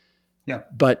 Yeah.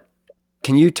 But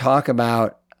can you talk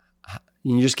about,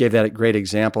 you just gave that a great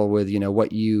example with,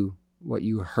 what you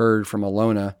heard from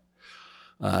Alona.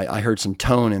 I heard some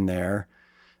tone in there.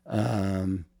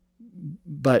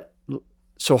 But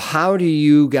so how do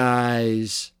you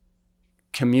guys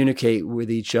communicate with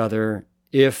each other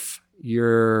if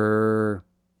you're,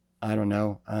 I don't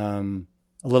know,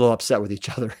 a little upset with each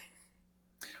other?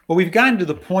 Well, we've gotten to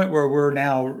the point where we're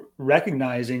now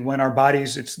recognizing when our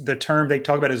bodies, it's the term they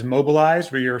talk about is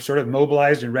mobilized, where you're sort of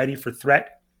mobilized and ready for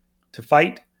threat to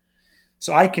fight.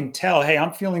 So I can tell, hey,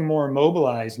 I'm feeling more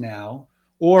mobilized now,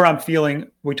 or I'm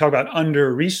feeling, we talk about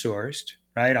under-resourced,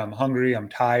 right? I'm hungry, I'm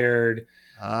tired,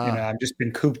 I've just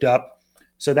been cooped up.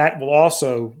 So that will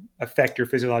also affect your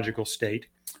physiological state.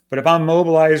 But if I'm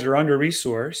mobilized or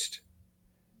under-resourced,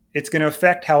 it's going to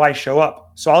affect how I show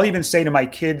up. So I'll even say to my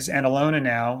kids and Alona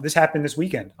now, this happened this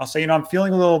weekend. I'll say, I'm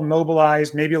feeling a little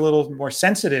mobilized, maybe a little more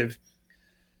sensitive,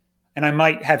 and I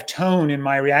might have tone in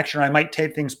my reaction, or I might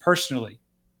take things personally.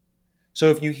 So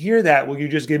if you hear that, will you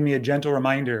just give me a gentle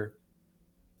reminder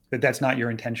that that's not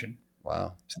your intention?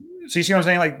 Wow. So you see what I'm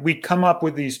saying? Like, we come up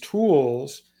with these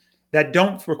tools that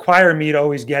don't require me to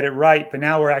always get it right, but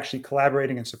now we're actually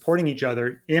collaborating and supporting each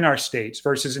other in our states,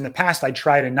 versus in the past, I'd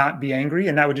try to not be angry,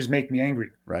 and that would just make me angry.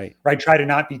 Right. Or I'd try to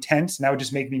not be tense, and that would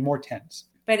just make me more tense.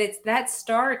 But that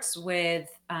starts with,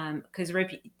 because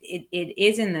it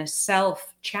is in the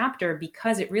self chapter,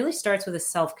 because it really starts with a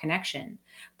self connection.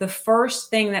 The first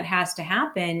thing that has to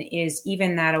happen is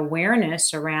even that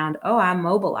awareness around, oh, I'm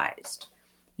mobilized,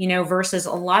 versus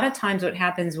a lot of times what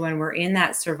happens when we're in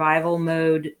that survival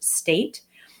mode state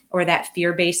or that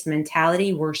fear-based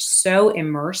mentality, we're so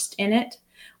immersed in it,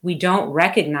 we don't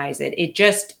recognize it. It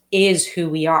just is who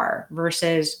we are,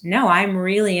 versus, no, I'm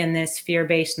really in this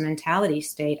fear-based mentality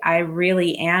state. I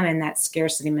really am in that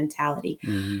scarcity mentality.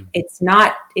 Mm-hmm. It's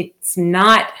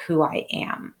not who I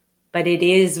am, but it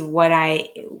is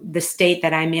the state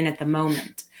that I'm in at the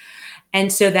moment.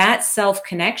 And so that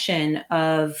self-connection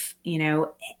of,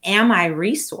 am I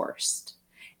resourced?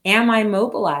 Am I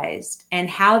mobilized? And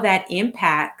how that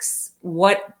impacts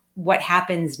what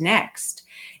happens next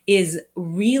is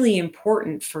really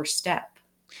important first step.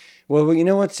 Well,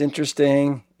 what's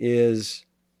interesting is,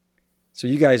 so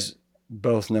you guys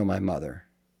both know my mother,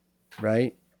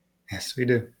 right? Yes, we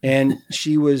do. And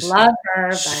she was... Love her,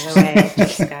 by the way,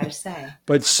 just gotta say.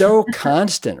 But so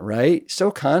constant, right?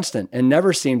 So constant, and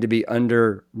never seemed to be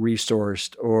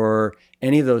under-resourced or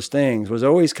any of those things. Was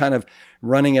always kind of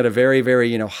running at a very,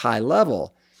 very, high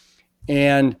level.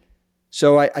 And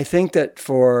so I think that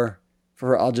for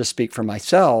I'll just speak for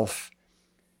myself,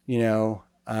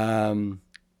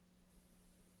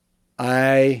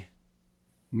 I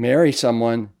marry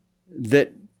someone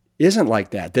that isn't like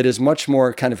that is much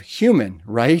more kind of human,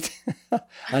 right?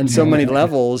 On so many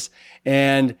levels.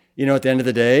 And, at the end of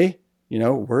the day,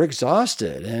 we're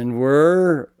exhausted and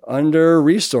we're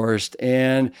under-resourced,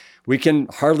 and we can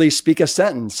hardly speak a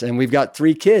sentence, and we've got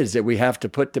 3 kids that we have to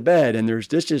put to bed, and there's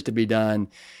dishes to be done,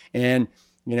 and,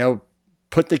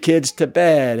 put the kids to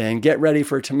bed and get ready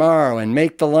for tomorrow and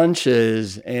make the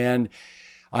lunches. And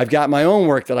I've got my own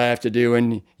work that I have to do,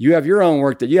 and you have your own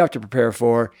work that you have to prepare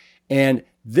for. And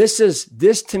this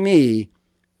to me,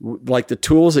 like the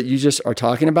tools that you just are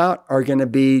talking about, are going to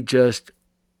be just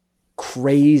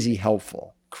crazy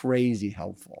helpful.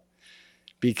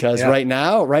 Because right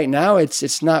now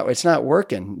it's not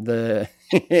working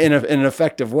in an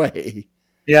effective way.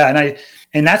 Yeah,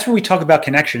 and that's where we talk about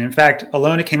connection. In fact,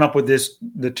 Alona came up with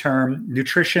the term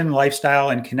nutrition,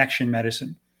 lifestyle, and connection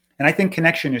medicine. And I think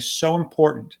connection is so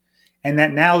important, and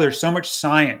that now there's so much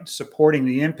science supporting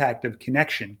the impact of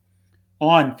connection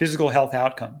on physical health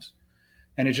outcomes.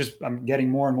 And I'm getting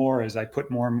more and more as I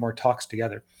put more and more talks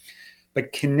together.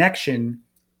 But connection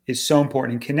is so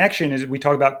important. And connection is, we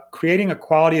talk about creating a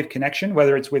quality of connection,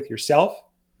 whether it's with yourself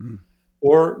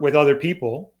or with other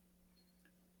people,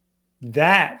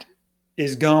 that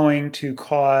is going to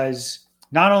cause,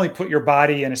 not only put your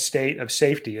body in a state of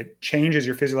safety, it changes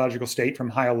your physiological state from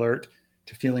high alert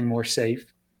to feeling more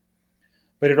safe,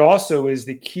 but it also is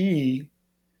the key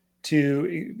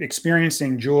to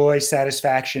experiencing joy,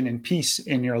 satisfaction, and peace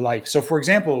in your life. So for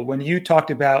example, when you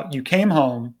talked about, you came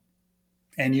home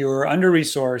and you were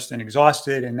under-resourced and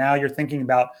exhausted, and now you're thinking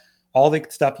about all the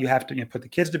stuff you have to, put the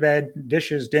kids to bed,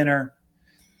 dishes, dinner.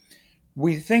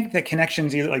 We think that connection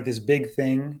is either like this big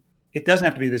thing. It doesn't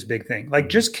have to be this big thing. Like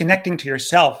just connecting to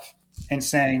yourself and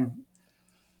saying,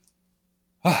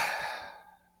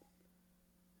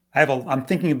 I'm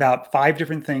thinking about 5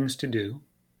 different things to do,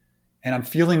 and I'm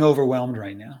feeling overwhelmed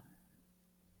right now.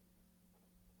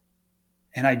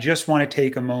 And I just want to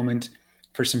take a moment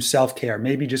for some self-care,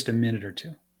 maybe just a minute or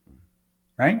 2,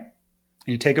 right? And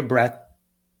you take a breath.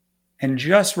 And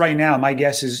just right now, my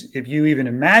guess is if you even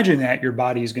imagine that, your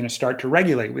body is going to start to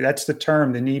regulate. That's the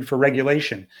term, the need for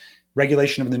regulation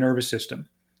of the nervous system.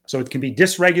 So it can be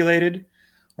dysregulated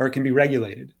or it can be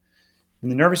regulated.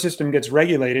 When the nervous system gets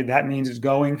regulated, that means it's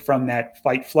going from that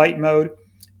fight-flight mode,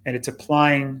 and it's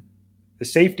applying the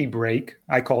safety brake.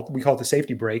 We call it the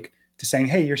safety brake, to saying,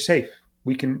 hey, you're safe.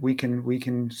 We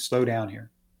can slow down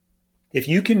here. If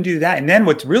you can do that, and then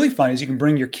what's really fun is you can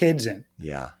bring your kids in.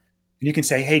 Yeah. And you can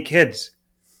say, hey, kids,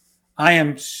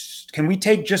 can we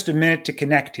take just a minute to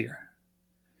connect here?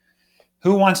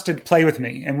 Who wants to play with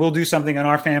me? And we'll do something in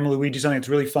our family. We do something that's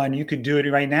really fun. You could do it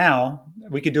right now.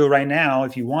 We could do it right now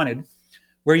if you wanted,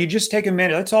 where you just take a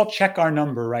minute. Let's all check our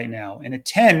number right now. And a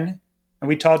 10, and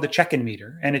we call it the check-in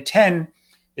meter. And a 10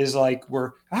 is like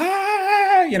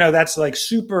that's like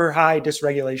super high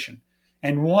dysregulation.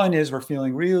 And 1 is we're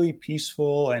feeling really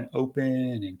peaceful and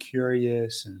open and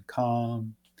curious and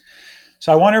calm.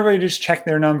 So I want everybody to just check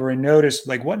their number and notice,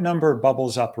 like, what number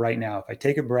bubbles up right now. If I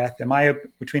take a breath, am I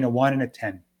between a 1 and a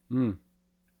 10?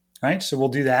 Right? So we'll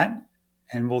do that,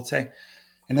 and we'll say,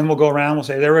 and then we'll go around. We'll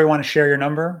say, does everybody want to share your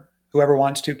number? Whoever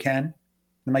wants to can.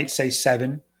 They might say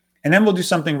 7. And then we'll do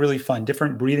something really fun,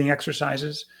 different breathing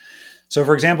exercises. So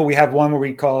for example, we have one where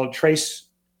we call trace,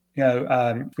 we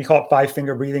call it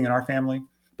 5-finger breathing in our family.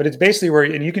 But it's basically where,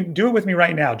 and you can do it with me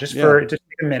right now, just take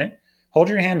a minute. Hold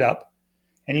your hand up.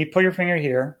 And you put your finger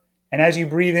here. And as you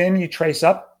breathe in, you trace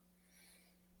up.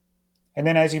 And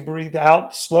then as you breathe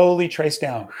out, slowly trace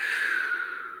down.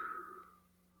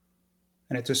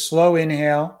 And it's a slow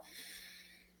inhale.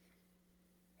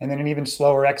 And then an even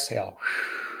slower exhale.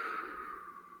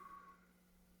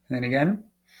 And then again.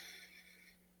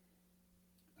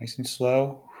 Nice and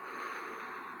slow.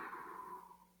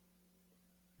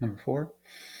 Number 4.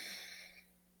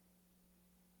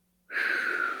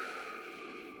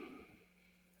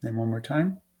 Then one more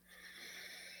time.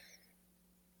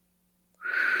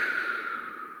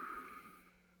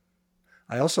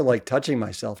 I also like touching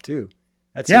myself too.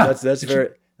 That's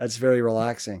very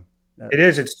relaxing. It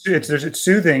is. It's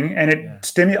soothing,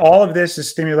 and all of this is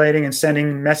stimulating and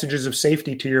sending messages of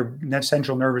safety to your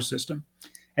central nervous system.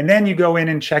 And then you go in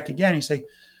and check again. You say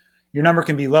your number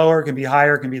can be lower, can be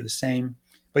higher, can be the same.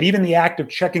 But even the act of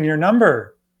checking your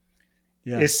number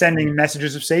is sending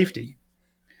messages of safety.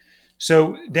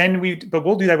 So then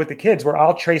we'll do that with the kids, where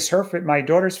I'll trace my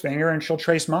daughter's finger and she'll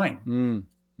trace mine.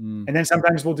 And then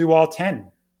sometimes we'll do all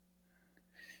 10.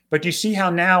 But you see how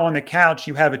now on the couch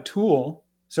you have a tool.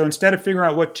 So instead of figuring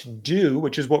out what to do,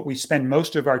 which is what we spend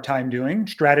most of our time doing,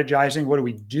 strategizing, what do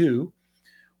we do?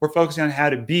 We're focusing on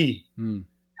how to be,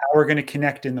 how we're going to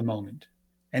connect in the moment.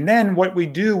 And then what we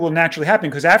do will naturally happen,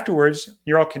 because afterwards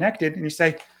you're all connected and you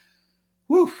say,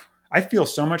 whew, I feel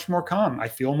so much more calm. I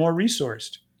feel more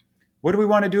resourced. What do we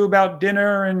want to do about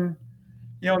dinner and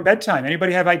in bedtime.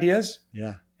 Anybody have ideas?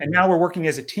 Yeah. And now we're working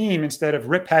as a team instead of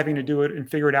Rip having to do it and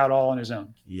figure it out all on his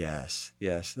own. Yes.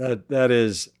 That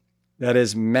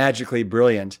is magically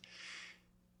brilliant.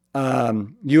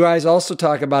 You guys also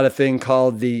talk about a thing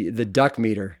called the duck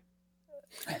meter.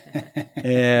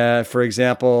 For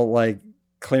example, like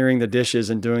clearing the dishes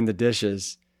and doing the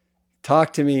dishes.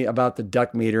 Talk to me about the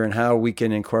duck meter and how we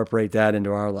can incorporate that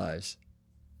into our lives.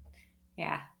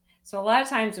 Yeah. So a lot of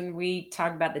times when we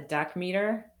talk about the duck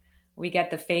meter, we get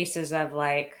the faces of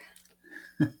like,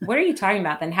 what are you talking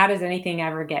about? Then how does anything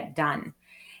ever get done?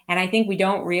 And I think we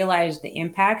don't realize the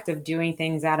impact of doing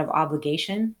things out of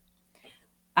obligation.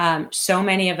 So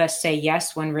many of us say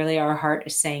yes when really our heart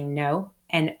is saying no.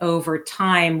 And over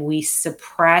time, we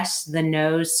suppress the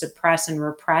no's, suppress and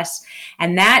repress.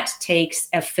 And that takes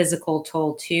a physical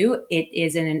toll too.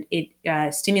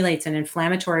 It stimulates an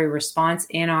inflammatory response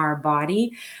in our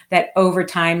body that over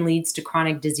time leads to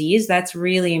chronic disease. That's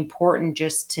really important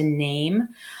just to name.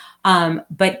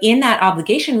 But in that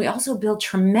obligation, we also build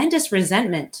tremendous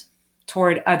resentment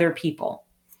toward other people.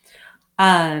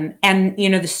 And,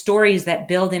 the stories that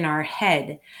build in our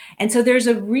head. And so there's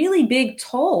a really big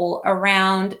toll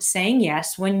around saying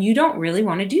yes when you don't really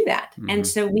want to do that. Mm-hmm. And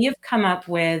so we have come up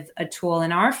with a tool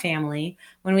in our family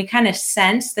when we kind of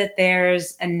sense that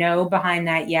there's a no behind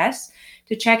that yes,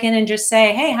 to check in and just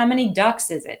say, hey, how many ducks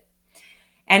is it?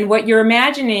 And what you're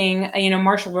imagining,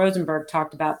 Marshall Rosenberg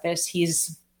talked about this.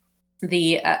 He's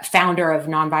the founder of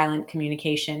nonviolent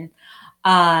communication.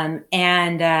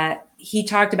 He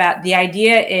talked about the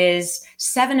idea is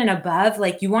 7 and above.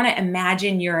 Like you want to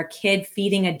imagine you're a kid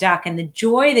feeding a duck, and the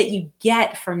joy that you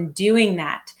get from doing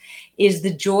that is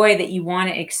the joy that you want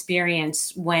to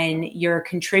experience when you're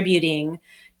contributing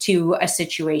to a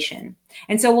situation.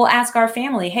 And so we'll ask our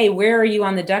family, hey, where are you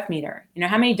on the duck meter?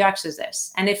 How many ducks is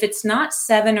this? And if it's not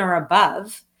 7 or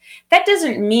above, that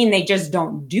doesn't mean they just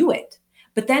don't do it.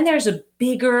 But then there's a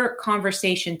bigger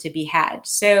conversation to be had.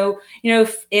 So,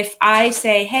 if I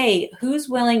say, hey, who's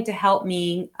willing to help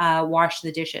me wash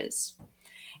the dishes?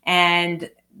 And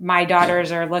my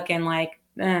daughters are looking like,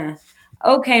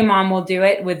 okay, Mom, we'll do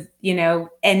it with,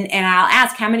 and I'll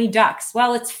ask how many ducks?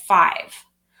 Well, it's 5.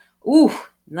 Ooh,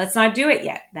 let's not do it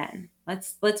yet then.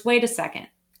 Let's wait a second.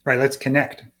 Right. Let's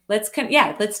connect. Let's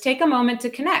take a moment to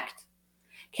connect.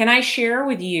 Can I share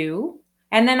with you?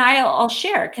 And then I'll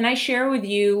share. Can I share with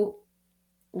you,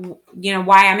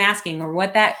 why I'm asking or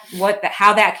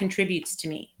how that contributes to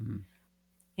me?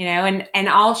 Mm-hmm. And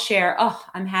I'll share,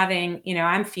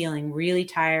 I'm feeling really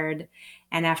tired.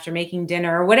 And after making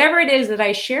dinner or whatever it is that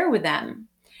I share with them.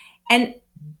 And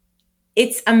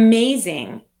it's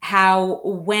amazing how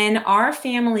when our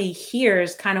family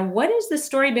hears kind of what is the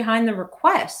story behind the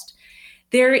request,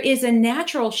 there is a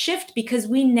natural shift because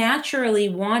we naturally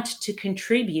want to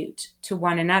contribute to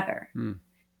one another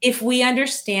if we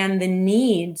understand the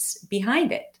needs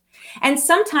behind it. And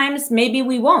sometimes maybe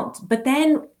we won't, but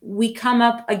then we come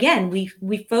up again,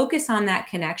 we focus on that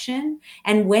connection.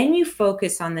 And when you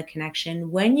focus on the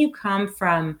connection, when you come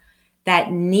from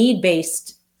that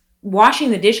need-based,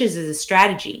 washing the dishes is a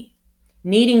strategy,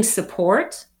 needing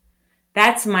support,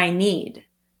 that's my need.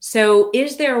 So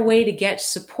is there a way to get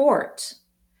support?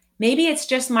 Maybe it's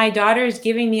just my daughter's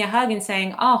giving me a hug and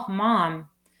saying, oh, Mom,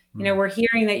 we're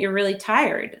hearing that you're really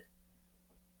tired.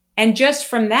 And just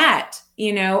from that,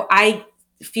 I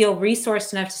feel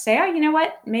resourced enough to say, oh, you know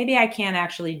what? Maybe I can't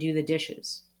actually do the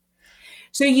dishes.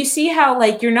 So you see how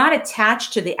you're not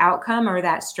attached to the outcome or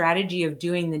that strategy of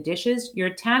doing the dishes. You're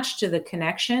attached to the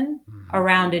connection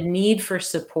around a need for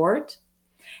support.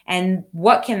 And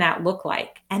what can that look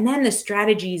like? And then the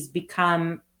strategies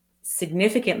become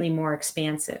significantly more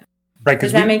expansive. Right.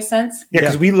 Does that make sense? Yeah,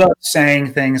 because we love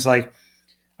saying things like,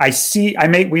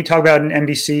 we talk about in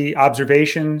NBC,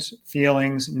 observations,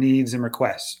 feelings, needs, and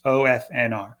requests,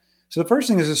 OFNR. So the first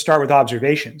thing is to start with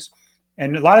observations.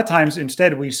 And a lot of times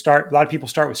instead, a lot of people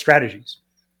start with strategies.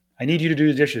 I need you to do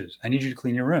the dishes. I need you to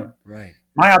clean your room. Right.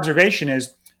 My observation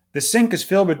is the sink is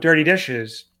filled with dirty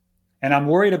dishes, and I'm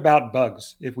worried about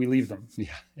bugs if we leave them.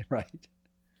 Yeah, right.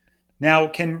 Now,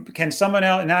 can someone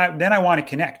else, then I want to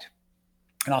connect.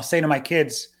 And I'll say to my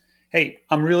kids, hey,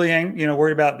 I'm really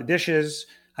worried about the dishes.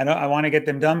 I want to get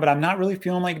them done, but I'm not really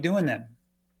feeling like doing them.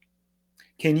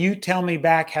 Can you tell me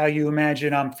back how you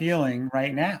imagine I'm feeling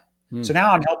right now? So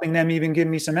now I'm helping them even give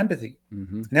me some empathy.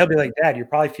 Mm-hmm. And they'll be like, Dad, you're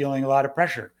probably feeling a lot of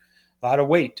pressure, a lot of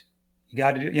weight. You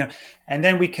got to do, and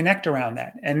then we connect around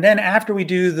that. And then after we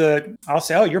do I'll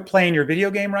say, oh, you're playing your video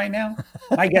game right now?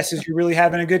 My guess is you're really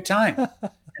having a good time.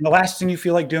 And the last thing you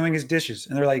feel like doing is dishes.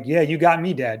 And they're like, yeah, you got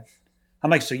me, Dad. I'm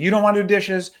like, so you don't want to do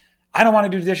dishes? I don't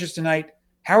want to do dishes tonight.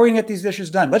 How are we gonna get these dishes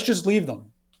done? Let's just leave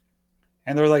them.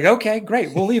 And they're like, okay,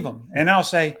 great, we'll leave them. And I'll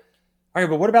say, all right,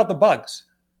 but what about the bugs?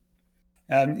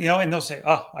 And they'll say,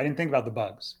 oh, I didn't think about the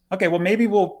bugs. Okay, well, maybe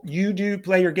you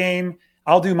play your game,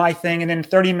 I'll do my thing. And then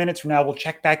 30 minutes from now, we'll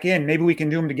check back in. Maybe we can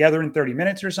do them together in 30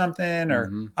 minutes or something,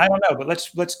 or I don't know, but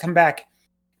let's come back.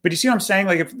 But you see what I'm saying?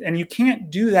 Like, and you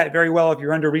can't do that very well if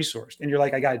you're under-resourced and you're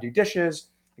like, I got to do dishes,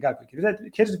 I got to put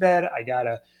the kids to bed, I got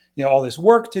to, all this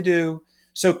work to do.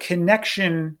 So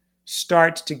connection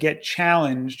starts to get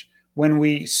challenged when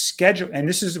we schedule, and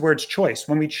this is where it's choice,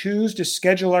 when we choose to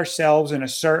schedule ourselves in a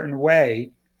certain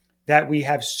way that we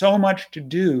have so much to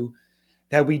do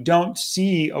that we don't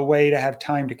see a way to have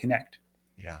time to connect.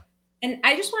 Yeah. And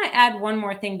I just want to add one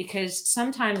more thing, because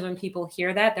sometimes when people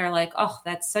hear that, they're like, oh,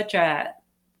 that's such a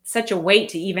weight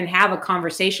to even have a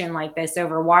conversation like this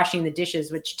over washing the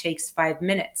dishes, which takes 5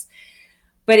 minutes.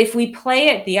 But if we play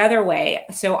it the other way,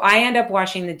 so I end up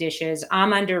washing the dishes,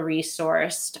 I'm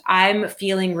under-resourced, I'm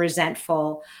feeling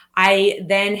resentful, I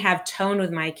then have tone with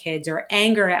my kids or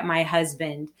anger at my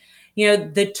husband,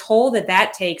 the toll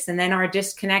that takes, and then our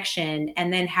disconnection,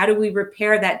 and then how do we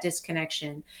repair that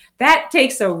disconnection? That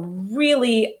takes a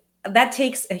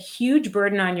huge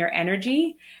burden on your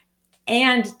energy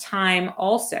and time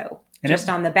also, just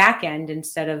on the back end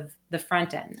instead of the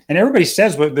front end. And everybody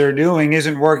says what they're doing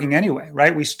isn't working anyway,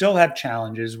 right? We still have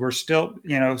challenges. We're still,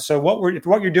 so if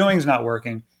what you're doing is not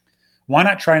working, why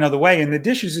not try another way? And the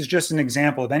dishes is just an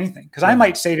example of anything. Because I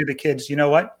might say to the kids, you know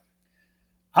what?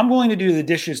 I'm willing to do the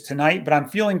dishes tonight, but I'm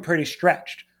feeling pretty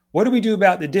stretched. What do we do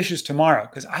about the dishes tomorrow?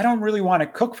 Because I don't really want to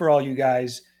cook for all you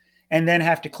guys and then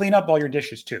have to clean up all your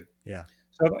dishes too. Yeah.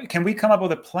 So can we come up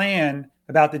with a plan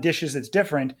about the dishes that's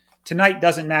different? Tonight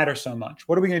doesn't matter so much.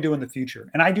 What are we going to do in the future?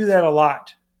 And I do that a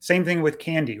lot. Same thing with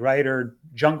candy, right? Or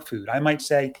junk food. I might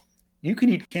say, you can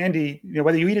eat candy,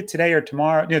 whether you eat it today or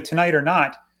tomorrow, tonight or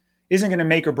not, isn't going to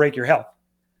make or break your health.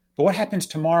 But what happens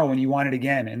tomorrow when you want it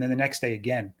again? And then the next day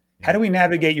again? Yeah. How do we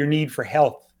navigate your need for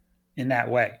health in that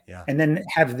way? Yeah. And then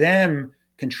have them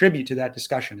contribute to that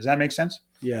discussion. Does that make sense?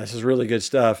 Yeah, this is really good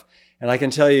stuff. And I can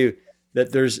tell you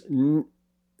that there's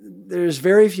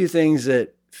very few things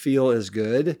that feel as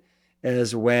good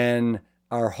as when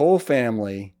our whole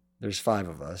family, there's 5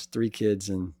 of us, 3 kids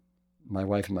and my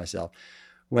wife and myself,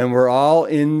 when we're all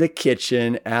in the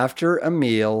kitchen after a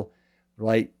meal,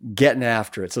 like getting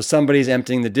after it. So somebody's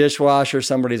emptying the dishwasher,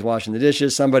 somebody's washing the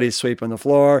dishes, somebody's sweeping the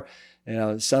floor,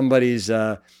 somebody's,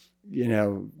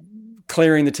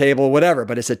 clearing the table, whatever,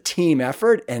 but it's a team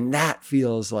effort. And that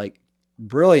feels like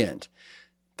brilliant.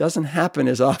 Doesn't happen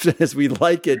as often as we'd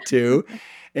like it to.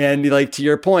 And like, to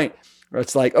your point,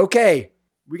 it's like, okay,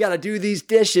 we got to do these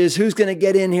dishes. Who's going to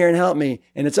get in here and help me?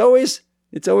 And it's always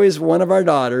one of our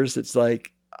daughters. It's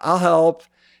like, I'll help.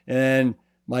 And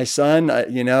my son,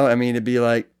 it'd be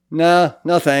like, no,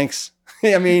 thanks.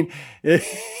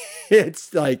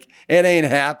 It's like, it ain't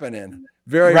happening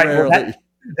very rarely. Well,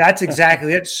 that's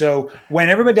exactly it. So when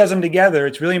everybody does them together,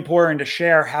 it's really important to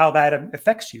share how that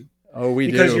affects you. Oh,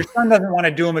 because your son doesn't want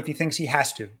to do them if he thinks he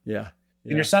has to. Yeah.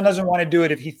 And your son doesn't want to do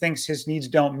it if he thinks his needs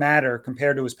don't matter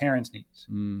compared to his parents' needs.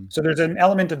 So there's an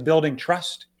element of building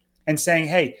trust and saying,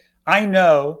 hey, I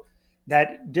know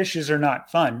that dishes are not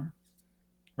fun,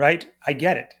 right? I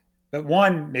get it. But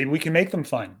maybe we can make them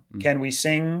fun. Can we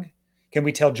sing? Can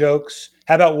we tell jokes?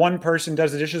 How about one person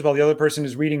does the dishes while the other person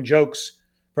is reading jokes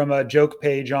from a joke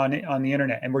page on the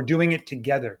internet, and we're doing it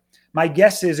together? My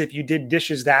guess is if you did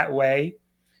dishes that way,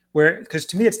 because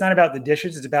to me, it's not about the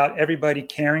dishes. It's about everybody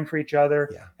caring for each other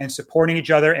and supporting each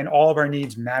other and all of our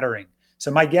needs mattering. So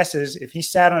my guess is if he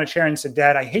sat on a chair and said,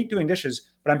 Dad, I hate doing dishes,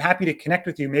 but I'm happy to connect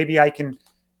with you. Maybe I can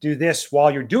do this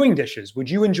while you're doing dishes. Would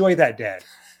you enjoy that, Dad?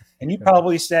 And you'd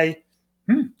probably say,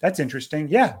 that's interesting.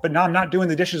 Yeah, but no, I'm not doing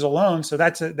the dishes alone. So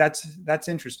that's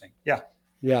interesting. Yeah.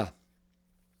 Yeah.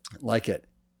 Like it.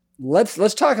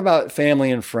 Let's talk about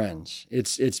family and friends.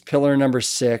 It's pillar number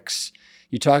 6.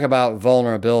 You talk about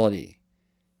vulnerability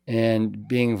and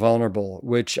being vulnerable,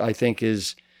 which I think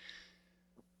it's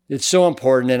so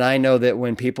important. And I know that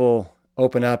when people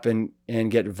open up and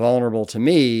get vulnerable to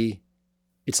me,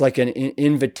 it's like an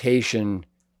invitation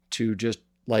to just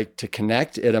like to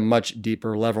connect at a much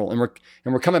deeper level. And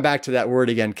we're coming back to that word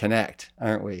again, connect,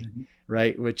 aren't we? Mm-hmm.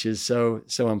 Right. Which is so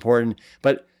important.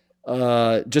 But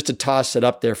just to toss it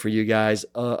up there for you guys,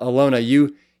 Alona,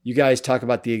 you guys talk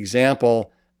about the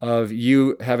example of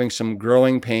you having some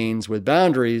growing pains with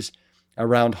boundaries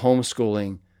around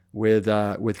homeschooling with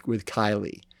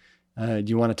Kylie. Do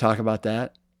you want to talk about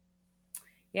that?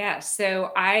 Yeah.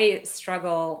 So I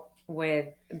struggle with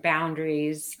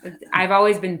boundaries. I've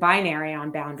always been binary on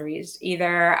boundaries.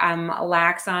 Either I'm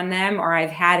lax on them or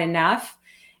I've had enough.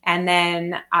 And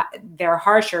then there are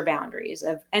harsher boundaries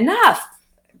of enough.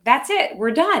 That's it.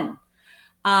 We're done.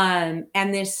 And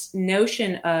this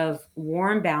notion of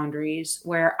warm boundaries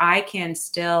where I can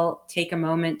still take a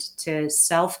moment to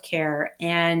self-care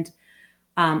and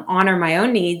honor my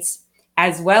own needs,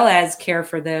 as well as care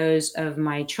for those of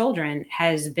my children,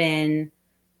 has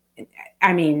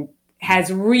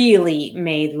really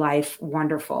made life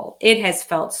wonderful. It has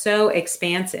felt so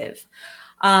expansive.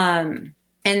 And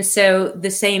so the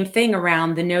same thing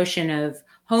around the notion of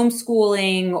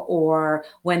homeschooling, or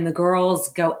when the girls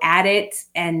go at it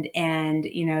and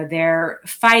they're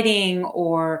fighting,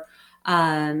 or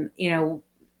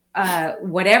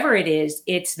whatever it is,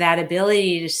 it's that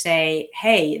ability to say,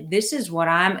 hey, this is what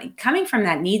I'm coming from,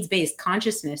 that needs-based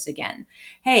consciousness again.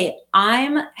 Hey,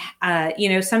 I'm,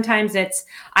 sometimes it's,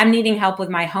 I'm needing help with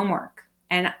my homework,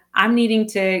 and I'm needing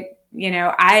to,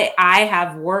 I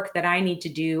have work that I need to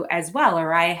do as well,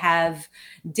 or I have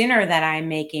dinner that I'm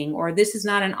making, or this is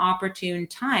not an opportune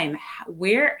time.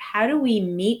 How do we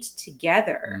meet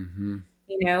together,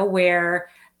 where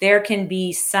there can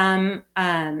be some,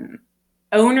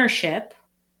 ownership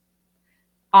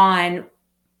on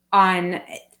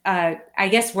I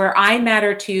guess where I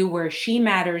matter to, where she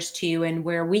matters to, and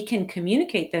where we can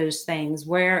communicate those things,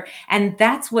 and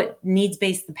that's what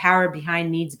the power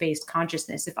behind needs-based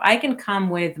consciousness. If I can come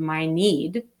with my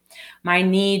need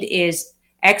is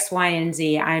X, Y, and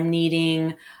Z. I'm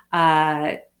needing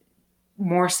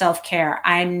more self-care.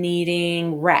 I'm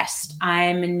needing rest.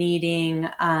 I'm needing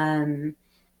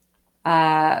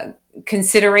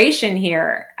consideration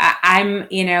here. I'm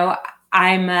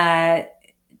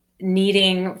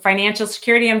needing financial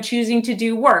security. I'm choosing to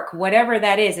do work, whatever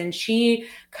that is. And she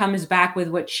comes back with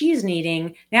what she's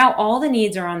needing. Now all the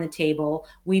needs are on the table.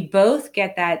 We both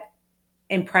get that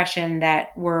impression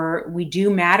that we do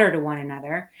matter to one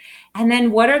another. And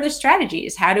then what are the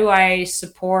strategies? How do I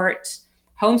support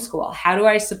homeschool? How do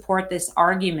I support this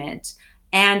argument?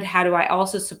 And how do I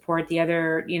also support the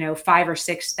other, 5 or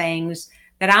 6 things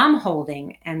that I'm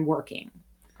holding and working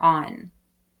on?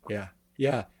 Yeah.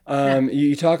 Yeah.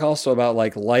 You talk also about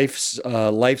like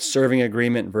life-serving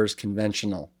agreement versus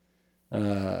conventional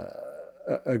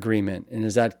agreement. And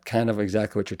is that kind of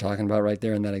exactly what you're talking about right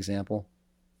there in that example?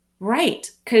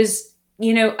 Right. Because,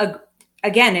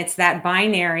 again, it's that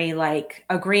binary, like,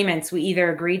 agreements. We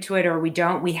either agree to it or we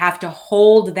don't. We have to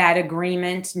hold that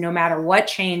agreement no matter what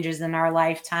changes in our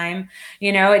lifetime.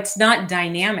 It's not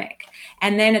dynamic.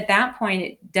 And then at that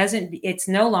point, it's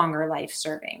no longer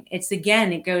life-serving.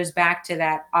 It goes back to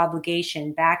that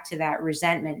obligation, back to that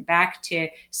resentment, back to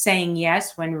saying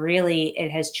yes when really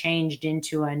it has changed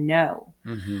into a no.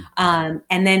 And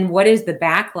then what is the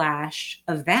backlash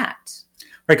of that?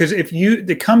 Right. Because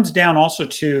it comes down also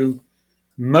to,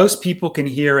 most people can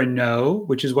hear a no,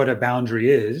 which is what a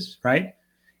boundary is, right?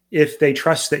 If they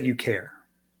trust that you care.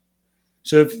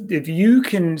 So if you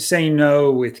can say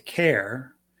no with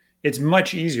care, it's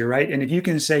much easier, right? And if you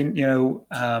can say,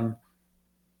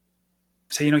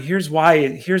 here's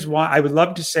why I would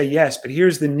love to say yes, but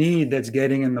here's the need that's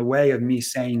getting in the way of me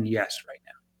saying yes right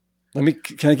now. Let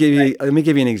me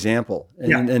give you an example,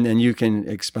 and you can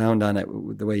expound on it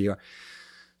the way you are.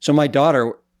 So my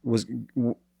daughter was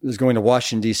going to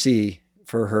Washington, D.C.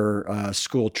 for her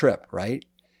school trip, right?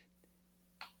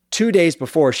 2 days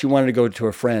before, she wanted to go to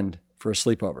a friend for a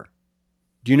sleepover.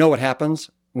 Do you know what happens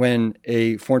when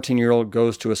a 14-year-old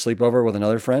goes to a sleepover with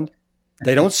another friend?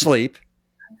 They don't sleep.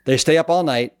 They stay up all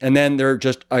night, and then they're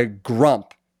just a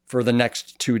grump for the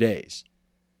next 2 days.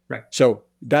 Right. So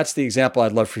that's the example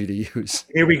I'd love for you to use.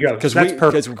 Here we go. Because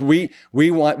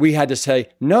we had to say,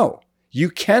 no, you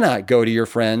cannot go to your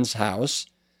friend's house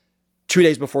 2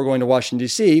 days before going to Washington,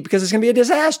 D.C., because it's going to be a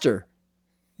disaster.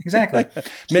 Exactly.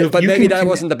 But maybe that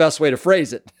wasn't the best way to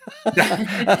phrase it.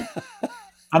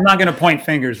 I'm not going to point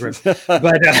fingers, Rick.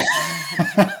 But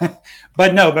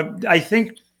I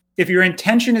think if your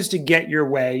intention is to get your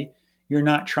way, you're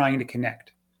not trying to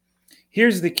connect.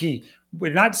 Here's the key.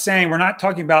 We're not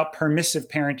talking about permissive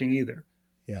parenting either.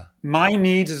 Yeah. My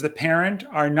needs as the parent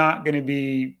are not going to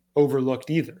be overlooked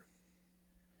either.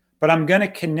 But I'm going to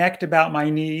connect about my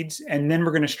needs, and then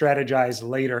we're going to strategize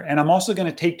later. And I'm also going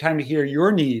to take time to hear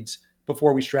your needs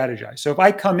before we strategize. So if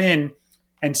I come in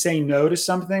and say no to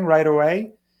something right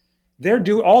away,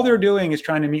 all they're doing is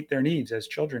trying to meet their needs as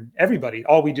children. Everybody,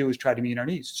 all we do is try to meet our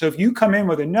needs. So if you come in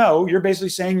with a no, you're basically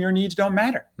saying your needs don't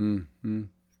matter. Mm-hmm.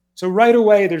 So right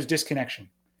away, there's disconnection.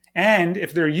 And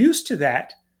if they're used to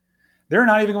that, they're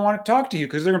not even going to want to talk to you,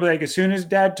 because they're going to be like, as soon as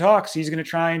dad talks, he's going to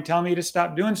try and tell me to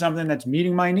stop doing something that's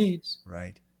meeting my needs.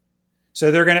 Right.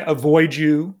 So they're going to avoid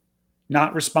you,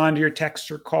 not respond to your texts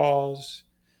or calls,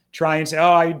 try and say,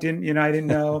 oh, I didn't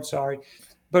know, I'm sorry.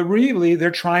 But really,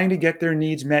 they're trying to get their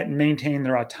needs met and maintain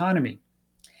their autonomy.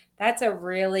 That's a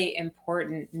really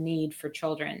important need for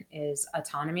children, is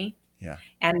autonomy. Yeah.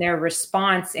 And their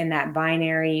response in that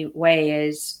binary way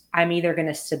is, I'm either going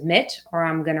to submit or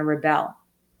I'm going to rebel.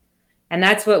 And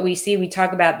that's what we see. We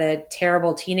talk about the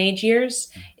terrible teenage years,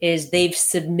 is they've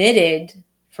submitted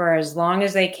for as long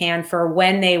as they can for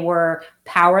when they were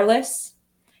powerless,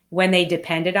 when they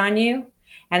depended on you.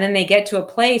 And then they get to a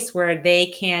place where they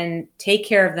can take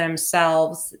care of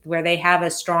themselves, where they have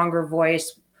a stronger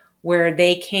voice, where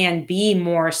they can be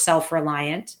more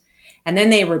self-reliant. And then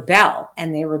they rebel,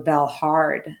 and they rebel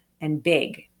hard and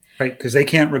big. Right, because they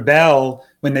can't rebel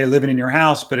when they're living in your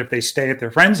house, but if they stay at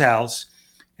their friend's house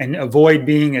and avoid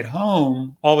being at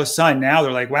home, all of a sudden now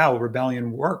they're like, wow,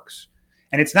 rebellion works.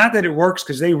 And it's not that it works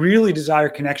because they really desire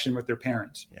connection with their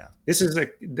parents. Yeah. This is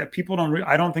that people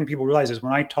I don't think people realize this.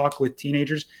 When I talk with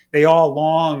teenagers, they all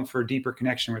long for a deeper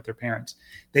connection with their parents.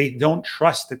 They don't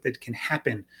trust that that can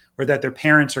happen or that their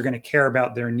parents are going to care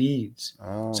about their needs.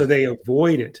 Oh. So they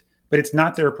avoid it, but it's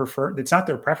not their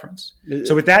preference.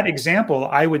 So with that example,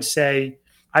 I would say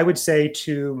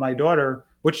to my daughter,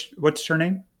 what's her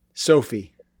name?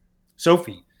 Sophie.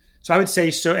 So I would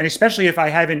say, and especially if I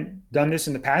haven't done this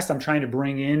in the past, I'm trying to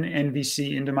bring in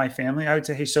NVC into my family. I would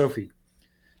say, hey, Sophie,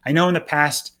 I know in the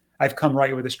past I've come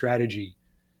right with a strategy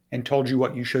and told you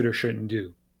what you should or shouldn't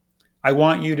do. I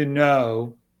want you to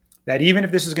know that even if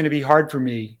this is going to be hard for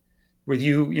me with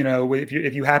you,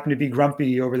 if you happen to be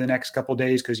grumpy over the next couple of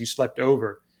days because you slept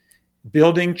over,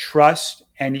 building trust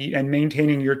and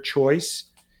maintaining your choice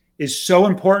is so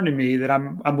important to me that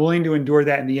I'm willing to endure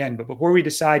that in the end. But before we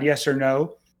decide yes or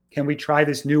no, can we try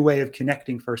this new way of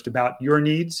connecting first about your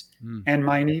needs and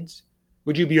my needs?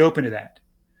 Would you be open to that?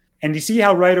 And you see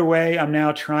how right away I'm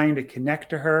now trying to connect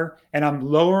to her, and I'm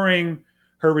lowering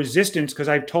her resistance because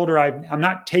I've told her I'm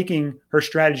not taking her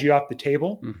strategy off the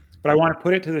table, but I want to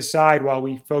put it to the side while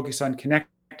we focus on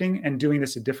connecting and doing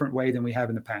this a different way than we have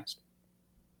in the past.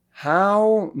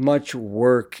 How much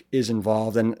work is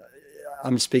involved? And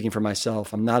I'm speaking for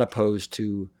myself. I'm not opposed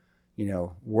to,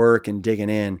 work and digging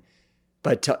in.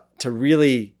 But to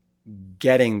really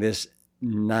getting this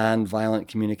nonviolent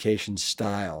communication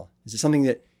style, is it something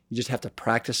that you just have to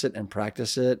practice it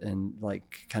and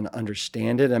like kind of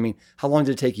understand it? I mean, how long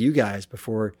did it take you guys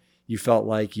before you felt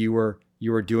like you were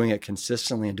doing it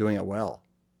consistently and doing it well?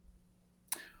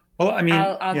 Well, I mean,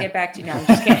 I'll get back to you. No, I'm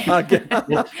just kidding.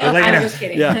 I'm just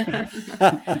kidding. Yeah.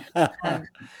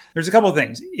 There's a couple of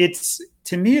things.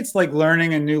 To me, it's like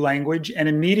learning a new language, and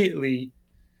immediately,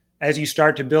 as you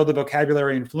start to build the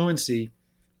vocabulary and fluency,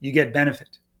 you get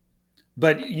benefit.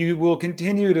 But you will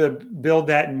continue to build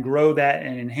that and grow that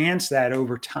and enhance that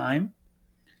over time.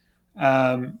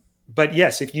 But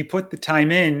yes, if you put the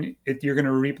time in, you're going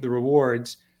to reap the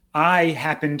rewards.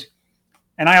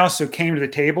 And I also came to the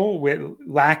table with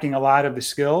lacking a lot of the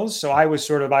skills. So I was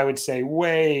I would say,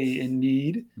 way in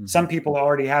need. Mm-hmm. Some people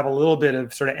already have a little bit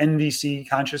of sort of NVC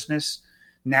consciousness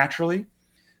naturally.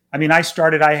 I mean, I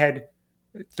had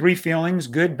 3 feelings: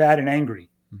 good, bad, and angry.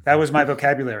 That was my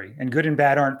vocabulary, and good and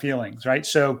bad aren't feelings, right?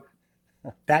 So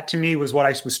that to me was what I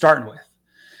was starting with.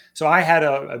 So I had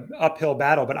a uphill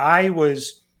battle, but I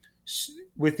was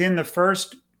within the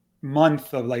first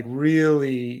month of like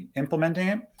really implementing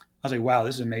it. I was like, wow,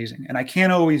 this is amazing. And I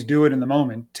can't always do it in the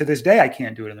moment. To this day, I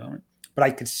can't do it in the moment, but I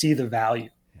could see the value.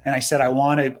 And I said, I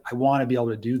want to be able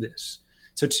to do this.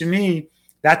 So to me,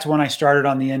 that's when I started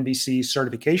on the NVC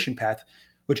certification path,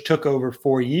 which took over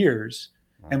 4 years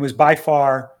and was by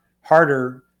far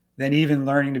harder than even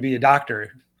learning to be a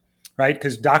doctor, right?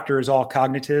 Because doctor is all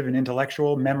cognitive and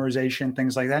intellectual, memorization,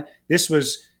 things like that. This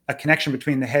was a connection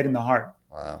between the head and the heart.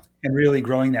 Wow. And really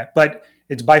growing that. But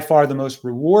it's by far the most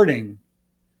rewarding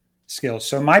skills.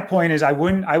 So my point is I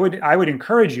would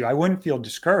encourage you, I wouldn't feel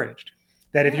discouraged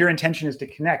that if your intention is to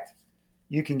connect,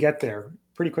 you can get there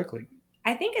pretty quickly.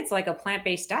 I think it's like a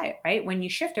plant-based diet, right? When you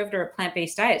shift over to a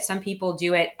plant-based diet, some people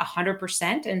do it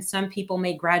 100% and some people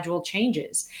make gradual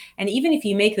changes. And even if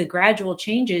you make the gradual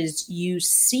changes, you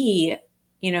see,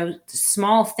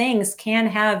 small things can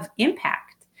have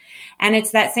impact. And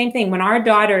it's that same thing. When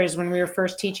we were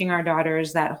first teaching our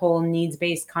daughters that whole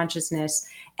needs-based consciousness,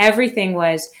 everything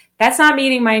was, that's not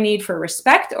meeting my need for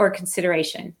respect or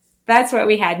consideration. That's what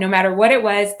we had. No matter what it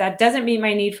was, that doesn't meet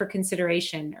my need for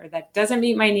consideration, or that doesn't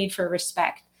meet my need for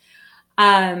respect.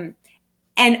 And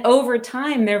over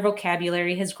time, their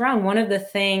vocabulary has grown. One of the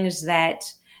things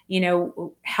that,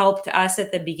 helped us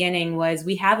at the beginning was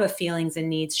we have a feelings and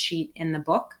needs sheet in the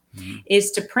book,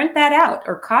 is to print that out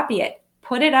or copy it,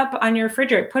 put it up on your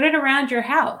refrigerator, put it around your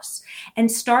house, and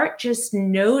start just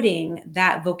noting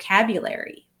that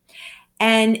vocabulary.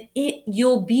 And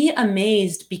you'll be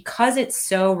amazed, because it's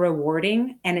so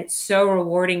rewarding, and it's so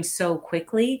rewarding so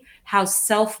quickly, how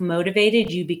self-motivated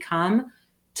you become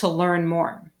to learn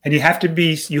more. And you have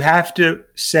to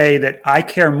say that I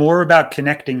care more about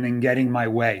connecting than getting my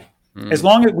way. As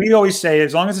long as we always say,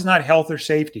 as long as it's not health or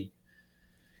safety.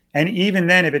 And even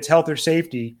then, if it's health or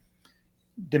safety,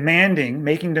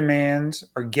 making demands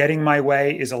or getting my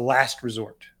way is a last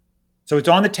resort. So it's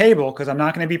on the table because I'm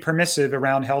not going to be permissive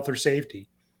around health or safety,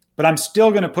 but I'm still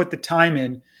going to put the time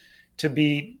in to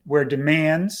be where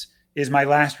demands is my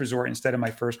last resort instead of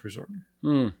my first resort.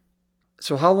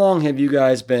 So how long have you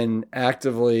guys been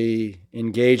actively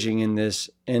engaging in this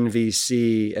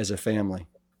NVC as a family?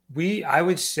 I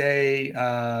would say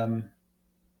a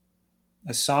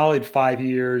solid 5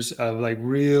 years of like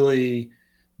really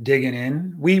digging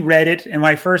in. We read it, and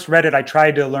when I first read it, I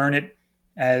tried to learn it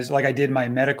as like I did my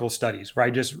medical studies, where I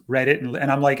just read it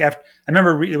and I'm like, I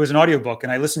remember it was an audiobook,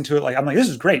 and I listened to it I'm like, this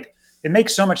is great. It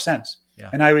makes so much sense. Yeah.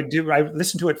 And I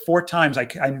listened to it 4 times.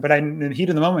 But in the heat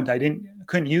of the moment, I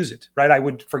couldn't use it. Right. I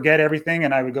would forget everything,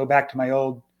 and I would go back to my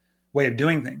old way of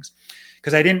doing things,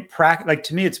 because I didn't practice. Like,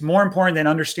 to me, it's more important than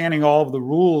understanding all of the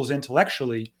rules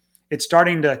intellectually. It's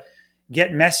starting to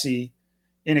get messy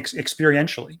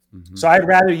experientially. Mm-hmm. So I'd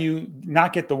rather you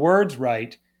not get the words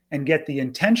right and get the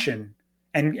intention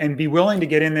and be willing to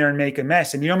get in there and make a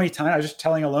mess. And you know how many times I was just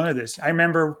telling Alona this. I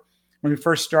remember when we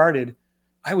first started,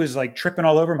 I was like tripping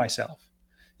all over myself,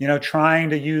 trying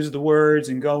to use the words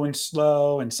and going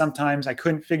slow. And sometimes I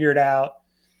couldn't figure it out,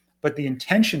 but the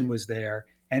intention was there.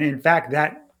 And in fact,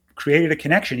 that created a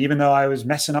connection, even though I was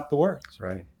messing up the words.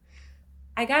 Right.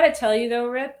 I got to tell you though,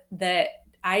 Rip, that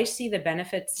I see the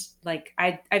benefits. Like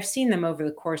I've seen them over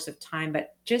the course of time,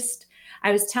 but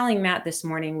I was telling Matt this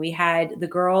morning, the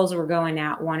girls were going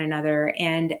at one another,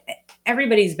 and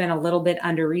everybody's been a little bit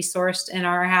under-resourced in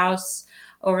our house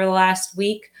over the last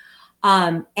week.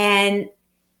 And,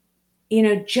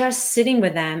 just sitting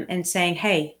with them and saying,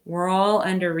 hey, we're all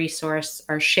under-resourced.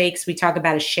 Our shakes, we talk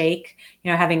about a shake,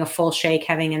 having a full shake,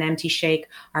 having an empty shake.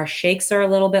 Our shakes are a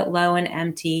little bit low and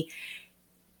empty.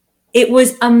 It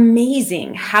was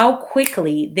amazing how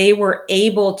quickly they were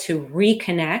able to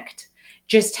reconnect,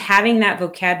 just having that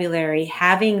vocabulary,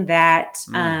 having that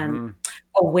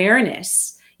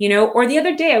awareness, or the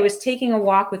other day I was taking a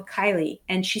walk with Kylie,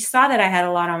 and she saw that I had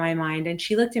a lot on my mind, and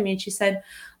she looked at me and she said,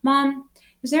 Mom,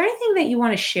 is there anything that you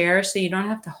want to share so you don't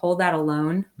have to hold that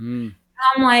alone? I'm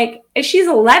like, she's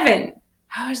 11.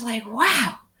 I was like,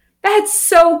 wow, that's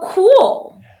so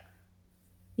cool.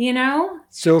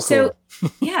 So cool.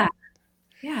 Yeah.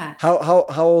 Yeah. How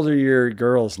old are your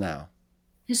girls now?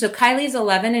 So Kylie's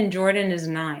 11 and Jordan is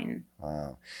 9.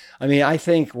 Wow. I mean, I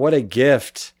think what a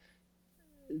gift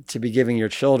to be giving your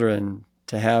children,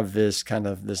 to have this kind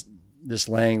of this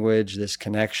language, this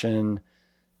connection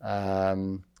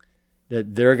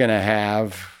that they're going to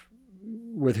have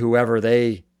with whoever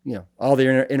they, all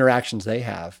the interactions they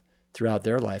have throughout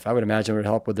their life. I would imagine it would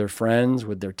help with their friends,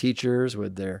 with their teachers,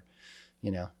 with their,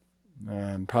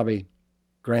 probably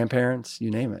grandparents,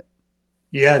 you name it.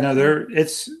 Yeah, no,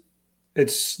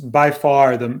 it's by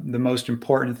far the most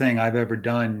important thing I've ever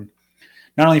done,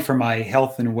 not only for my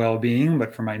health and well-being,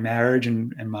 but for my marriage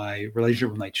and my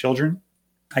relationship with my children.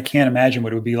 I can't imagine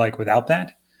what it would be like without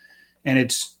that. And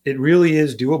it really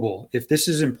is doable. If this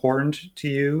is important to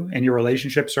you and your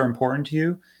relationships are important to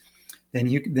you, then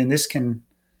this can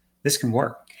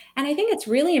work. And I think it's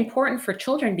really important for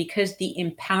children because the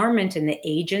empowerment and the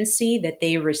agency that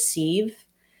they receive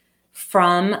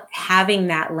from having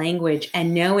that language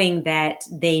and knowing that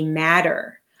they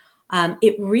matter,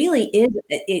 it really is,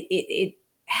 it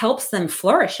helps them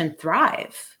flourish and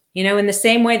thrive, in the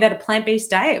same way that a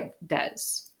plant-based diet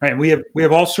does. Right. And we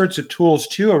have all sorts of tools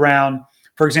too around,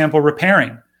 for example,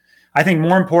 repairing. I think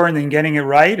more important than getting it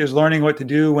right is learning what to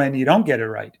do when you don't get it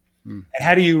right. And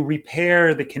how do you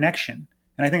repair the connection?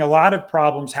 And I think a lot of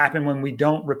problems happen when we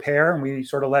don't repair and we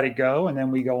sort of let it go and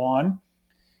then we go on.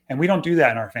 And we don't do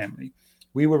that in our family.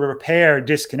 We will repair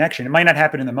disconnection. It might not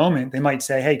happen in the moment. They might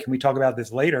say, hey, can we talk about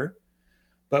this later?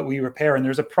 But we repair. And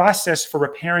there's a process for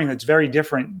repairing that's very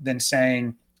different than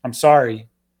saying, I'm sorry.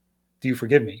 Do you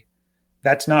forgive me?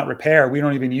 That's not repair. We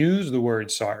don't even use the word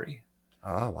sorry.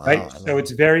 Oh, wow. Right. So it's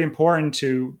very important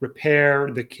to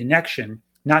repair the connection,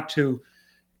 not to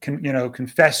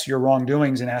confess your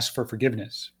wrongdoings and ask for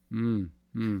forgiveness. So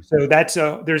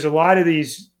there's a lot of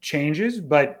these changes,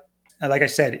 but like I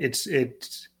said,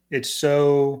 it's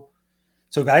so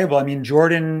valuable. I mean,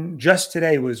 Jordan just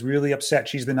today was really upset.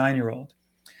 She's the 9-year-old.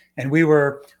 And we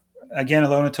were again,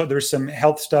 Alona told there's some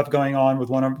health stuff going on with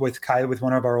one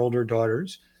of our older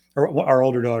daughters, or our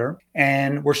older daughter,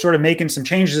 and we're sort of making some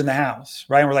changes in the house,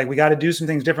 right? And we're like, we got to do some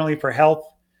things differently for health.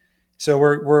 So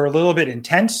we're a little bit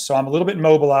intense. So I'm a little bit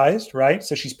mobilized, right?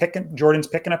 So Jordan's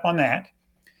picking up on that.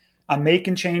 I'm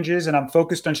making changes and I'm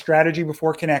focused on strategy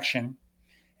before connection.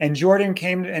 And Jordan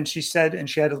came and she said, and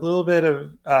she had a little bit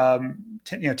of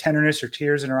tenderness or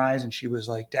tears in her eyes, and she was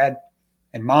like, Dad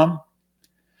and Mom,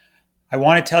 I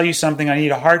want to tell you something. I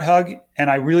need a heart hug,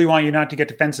 and I really want you not to get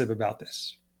defensive about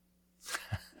this.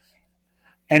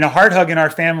 And a heart hug in our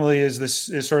family is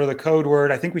sort of the code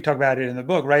word. I think we talk about it in the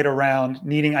book, right around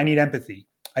I need empathy.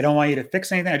 I don't want you to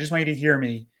fix anything. I just want you to hear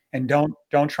me, and don't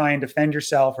try and defend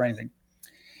yourself or anything.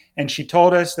 And she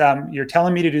told us, you're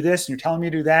telling me to do this, and you're telling me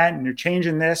to do that, and you're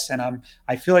changing this, and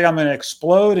I feel like I'm going to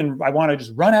explode, and I want to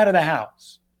just run out of the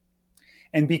house.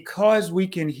 And because we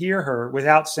can hear her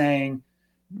without saying,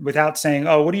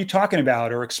 oh, what are you talking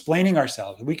about? Or explaining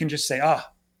ourselves, we can just say,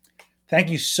 thank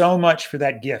you so much for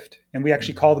that gift. And we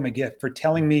actually call them a gift for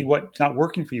telling me what's not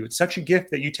working for you. It's such a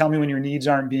gift that you tell me when your needs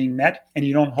aren't being met, and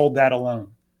you don't hold that alone.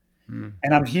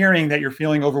 And I'm hearing that you're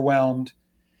feeling overwhelmed,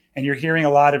 and you're hearing a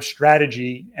lot of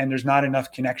strategy, and there's not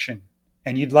enough connection.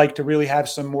 And you'd like to really have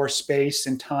some more space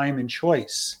and time and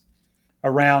choice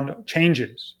around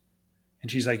changes.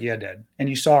 And she's like, yeah, Dad. And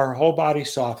you saw her whole body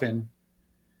soften,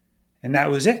 and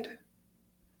that was it.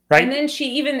 Right. And then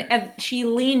she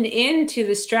leaned into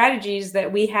the strategies that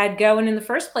we had going in the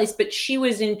first place, but she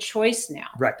was in choice now.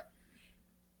 Right.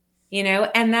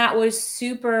 And that was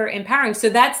super empowering. So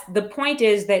that's the point,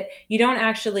 is that you don't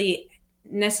actually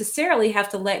necessarily have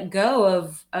to let go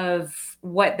of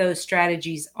what those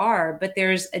strategies are, but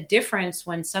there's a difference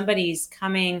when somebody's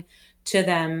coming to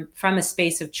them from a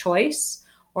space of choice,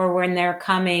 or when they're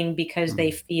coming because they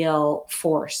feel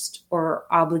forced or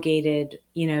obligated,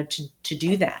 to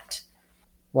do that.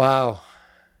 Wow.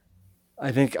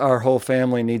 I think our whole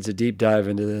family needs a deep dive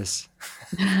into this.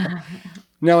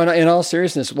 No, in all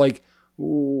seriousness,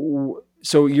 so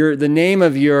the name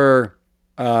of your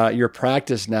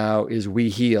practice now is We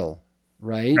Heal,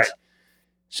 right?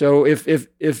 So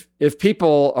if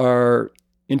people are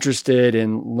interested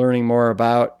in learning more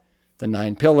about the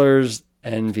 9 pillars,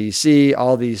 NVC,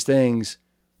 all these things,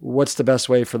 what's the best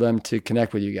way for them to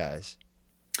connect with you guys?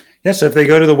 Yeah, so if they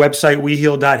go to the website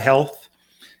weheal.health,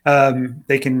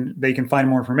 they can find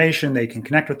more information. They can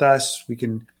connect with us. We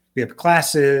have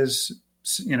classes,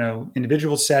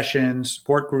 individual sessions,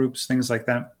 support groups, things like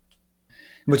that.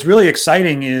 What's really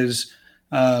exciting is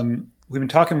we've been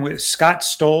talking with Scott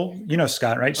Stoll. You know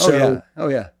Scott, right? Oh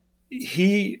yeah.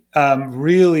 He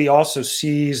really also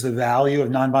sees the value of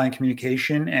nonviolent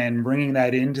communication and bringing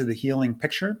that into the healing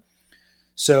picture.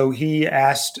 So he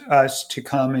asked us to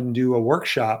come and do a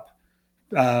workshop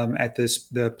at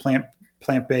the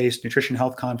plant-based nutrition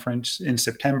health conference in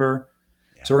September.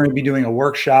 Yeah. So we're going to be doing a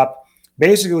workshop,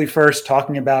 basically first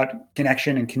talking about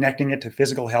connection and connecting it to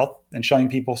physical health and showing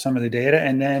people some of the data,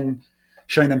 and then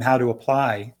showing them how to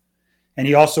apply. And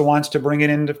he also wants to bring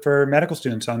it for medical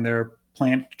students on their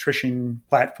plant nutrition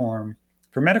platform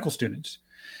for medical students,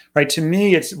 right? To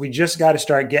me, we just got to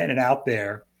start getting it out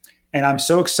there. And I'm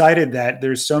so excited that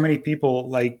there's so many people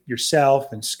like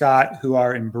yourself and Scott who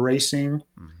are embracing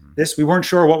this. We weren't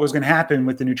sure what was going to happen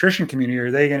with the nutrition community.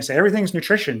 Are they going to say everything's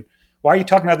nutrition? Why are you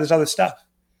talking about this other stuff?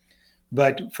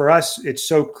 But for us, it's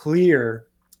so clear,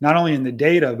 not only in the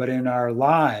data, but in our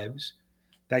lives,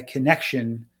 that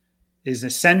connection is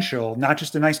essential, not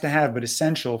just a nice to have, but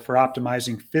essential for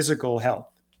optimizing physical health.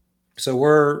 So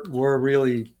we're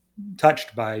really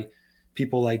touched by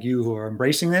people like you who are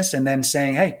embracing this, and then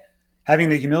saying, hey, having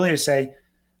the humility to say,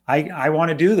 I want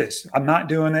to do this. I'm not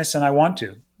doing this and I want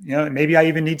to. Maybe I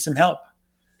even need some help.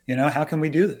 How can we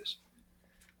do this?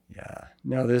 Yeah.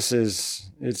 No,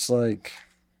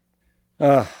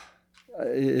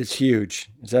 it's huge.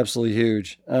 It's absolutely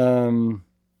huge. One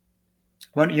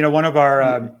of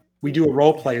our, we do a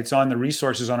role play. It's on the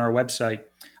resources on our website.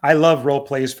 I love role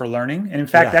plays for learning. And in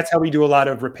fact, that's how we do a lot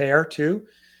of repair too.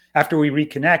 After we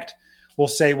reconnect, we'll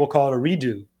call it a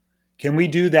redo. Can we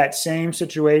do that same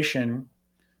situation,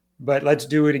 but let's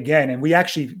do it again? And we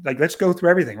actually let's go through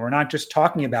everything. We're not just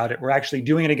talking about it. We're actually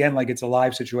doing it again like it's a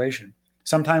live situation.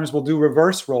 Sometimes we'll do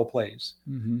reverse role plays.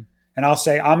 And I'll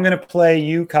say, I'm going to play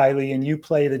you, Kylie, and you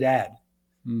play the dad.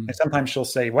 And sometimes she'll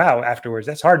say, wow, afterwards,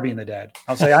 that's hard being the dad.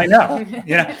 I'll say, I know.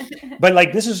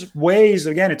 But this is ways,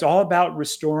 again, it's all about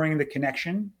restoring the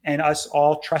connection and us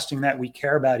all trusting that we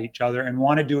care about each other and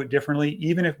want to do it differently,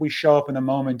 even if we show up in the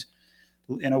moment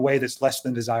in a way that's less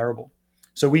than desirable.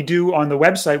 So we do, on the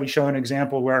website, we show an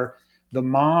example where the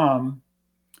mom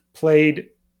played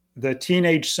the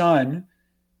teenage son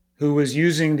who was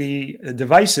using the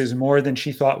devices more than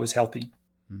she thought was healthy.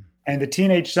 And the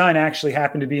teenage son actually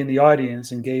happened to be in the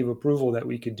audience and gave approval that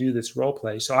we could do this role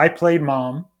play. So I played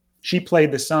mom, she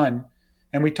played the son,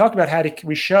 and we talked about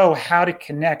we show how to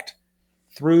connect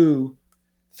through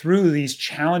these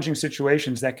challenging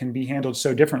situations that can be handled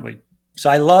so differently.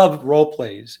 So I love role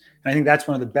plays. And I think that's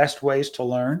one of the best ways to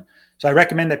learn. So I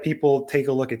recommend that people take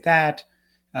a look at that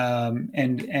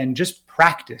and just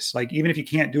practice. Like, even if you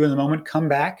can't do it in the moment, come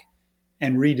back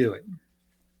and redo it.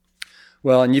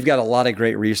 Well, and you've got a lot of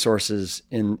great resources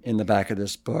in the back of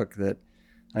this book that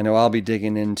I know I'll be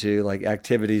digging into, like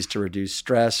activities to reduce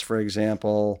stress, for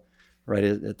example, right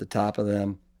at the top of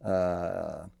them.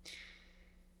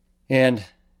 And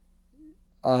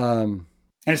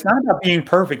it's not about being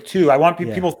perfect too. I want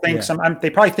people think they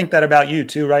probably think that about you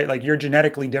too, right? Like, you're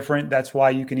genetically different. That's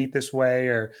why you can eat this way,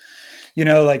 or,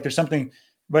 like there's something.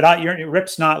 But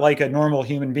Rip's not like a normal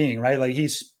human being, right? Like,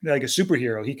 he's like a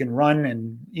superhero. He can run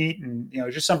and eat and,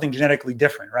 just something genetically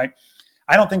different, right?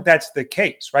 I don't think that's the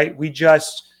case, right?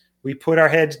 We put our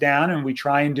heads down and we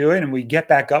try and do it, and we get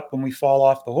back up when we fall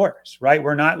off the horse, right?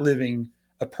 We're not living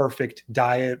a perfect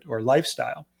diet or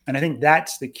lifestyle. And I think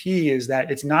that's the key, is that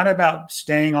it's not about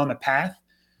staying on the path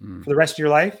for the rest of your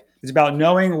life. It's about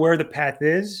knowing where the path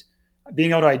is,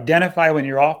 being able to identify when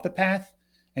you're off the path,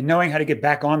 and knowing how to get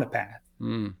back on the path.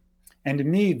 And to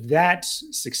me, that's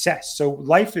success. So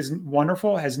life is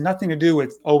wonderful, has nothing to do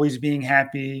with always being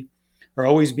happy or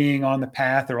always being on the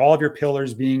path or all of your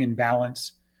pillars being in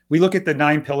balance. We look at the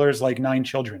 9 pillars like 9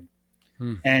 children.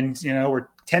 And, we're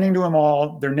tending to them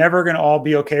all. They're never going to all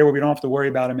be okay where we don't have to worry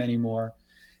about them anymore.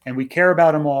 And we care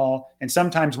about them all. And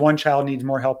sometimes one child needs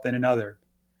more help than another.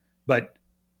 But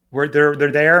they're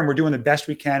there, and we're doing the best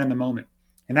we can in the moment.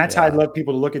 And that's how I'd love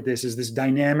people to look at this, is this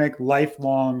dynamic,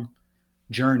 lifelong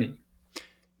journey.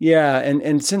 Yeah.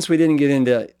 And since we didn't get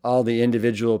into all the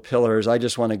individual pillars, I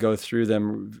just want to go through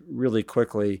them really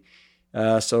quickly.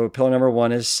 So pillar number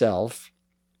 1 is self.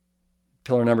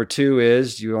 Pillar number 2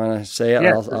 is, do you want to say it?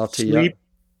 I'll tee you up.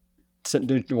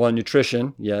 Well,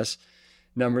 nutrition. Yes.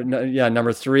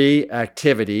 Number 3,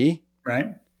 activity.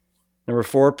 Right. Number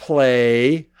 4,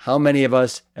 play. How many of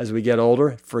us, as we get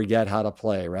older, forget how to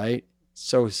play, right?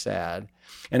 So sad.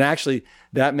 And actually,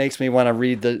 that makes me want to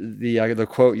read the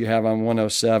quote you have on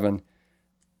 107.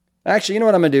 Actually, you know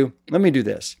what I'm going to do? Let me do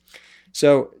this.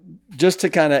 So just to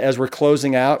kind of, as we're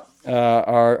closing out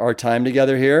our time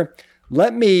together here,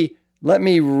 let me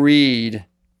read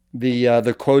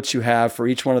the quotes you have for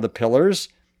each one of the pillars,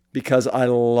 because I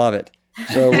love it.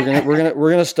 So we're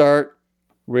gonna start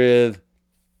with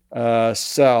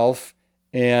self,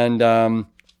 and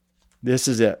this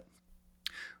is it.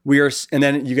 And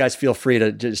then you guys feel free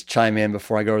to just chime in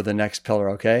before I go to the next pillar,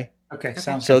 okay? Okay,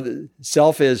 sounds good. So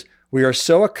self is, we are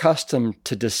so accustomed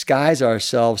to disguise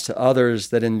ourselves to others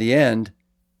that in the end,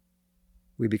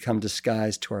 we become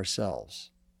disguised to ourselves.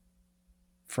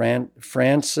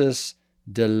 Francis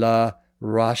de la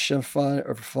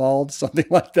Rochefoucauld, something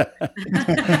like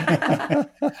that.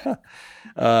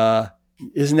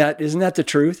 Isn't that the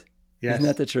truth? Yes. Isn't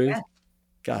that the truth? Yeah.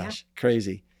 Gosh,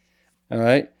 crazy. All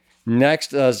right. Next,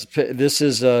 this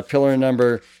is pillar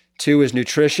number 2 is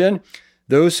nutrition.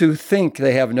 Those who think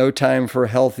they have no time for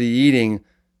healthy eating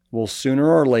will sooner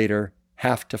or later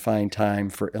have to find time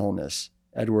for illness.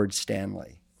 Edward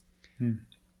Stanley.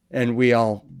 And we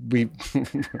all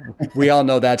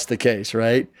know that's the case,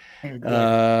 right?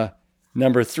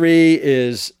 Number 3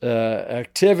 is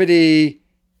activity,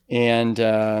 and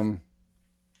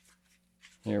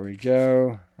here we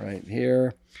go, right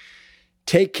here.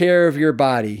 Take care of your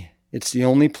body. It's the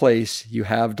only place you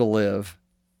have to live.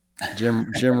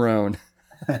 Jim Rohn.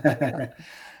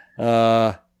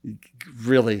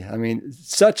 Really, I mean,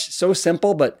 so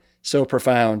simple, but so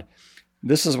profound.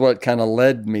 This is what kind of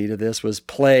led me to this, was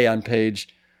play on page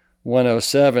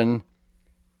 107.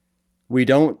 We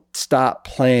don't stop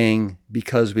playing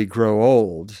because we grow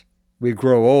old. We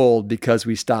grow old because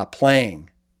we stop playing.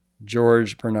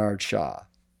 George Bernard Shaw.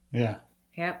 Yeah.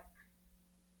 Yep.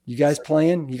 You guys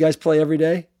playing? You guys play every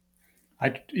day?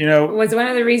 It was one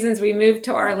of the reasons we moved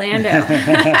to Orlando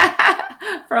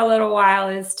for a little while,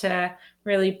 is to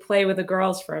really play with the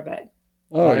girls for a bit.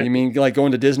 Oh, right. You mean like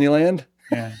going to Disneyland?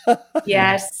 Yeah.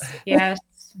 Yes.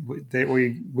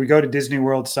 We go to Disney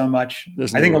World so much. I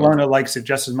think Alona likes it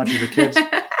just as much as the kids.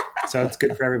 So it's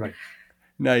good for everybody.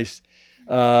 Nice.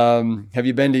 Have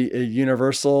you been to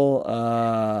Universal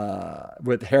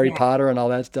with Harry Potter and all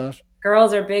that stuff?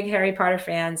 Girls are big Harry Potter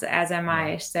fans, as am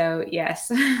I. So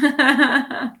yes.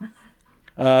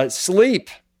 Sleep,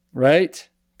 right?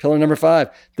 Pillar number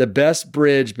 5, the best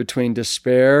bridge between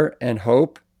despair and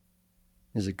hope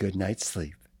is a good night's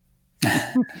sleep.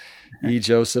 E.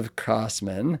 Joseph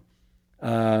Crossman.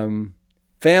 Family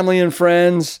and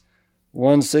friends,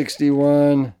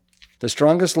 161. The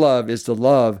strongest love is the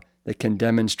love that can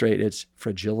demonstrate its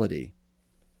fragility.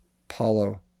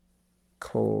 Paulo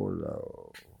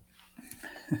Coelho.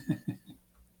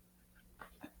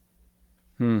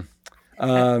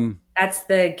 That's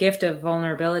the gift of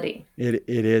vulnerability. It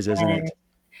is, isn't it?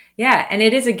 Yeah. And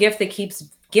it is a gift that keeps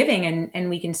giving. And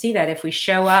we can see that if we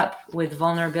show up with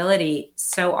vulnerability,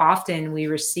 so often we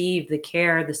receive the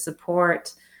care, the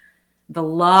support, the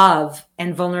love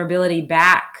and vulnerability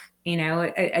back,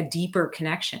 a deeper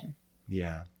connection.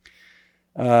 Yeah.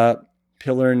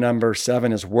 Pillar number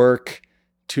 7 is work.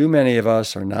 Too many of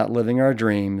us are not living our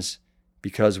dreams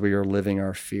because we are living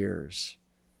our fears.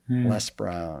 Les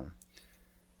Brown.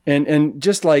 And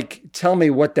just tell me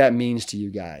what that means to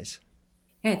you guys.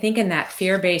 Yeah, I think in that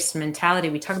fear-based mentality,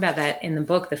 we talk about that in the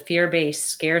book, the fear-based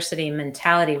scarcity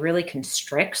mentality really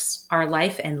constricts our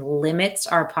life and limits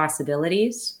our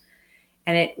possibilities.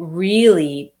 And it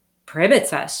really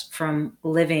prohibits us from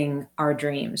living our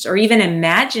dreams or even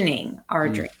imagining our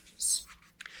dreams.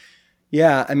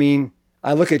 Yeah. I mean,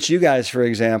 I look at you guys, for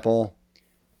example,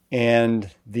 and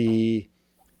the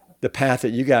path that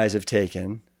you guys have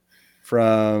taken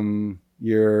from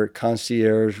your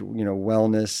concierge,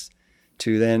 wellness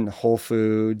to then Whole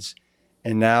Foods,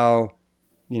 and now,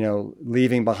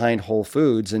 leaving behind Whole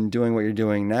Foods and doing what you're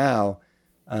doing now.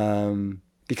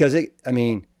 Because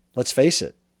let's face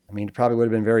it. It probably would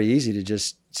have been very easy to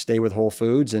just stay with Whole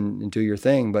Foods and do your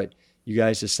thing, but you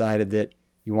guys decided that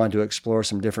you wanted to explore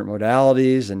some different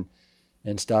modalities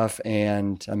and stuff.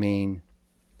 And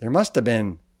there must have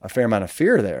been a fair amount of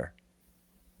fear there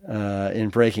in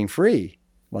breaking free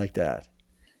like that.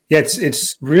 Yeah,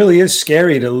 it's really is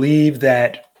scary to leave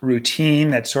that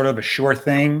routine, that's sort of a sure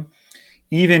thing,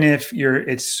 even if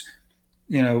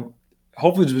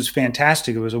Whole Foods was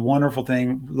fantastic. It was a wonderful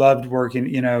thing. Loved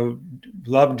working,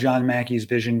 loved John Mackey's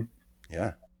vision.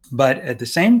 Yeah. But at the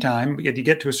same time, you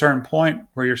get to a certain point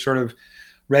where you're sort of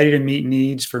ready to meet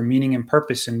needs for meaning and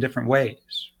purpose in different ways,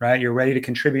 right? You're ready to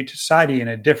contribute to society in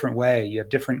a different way. You have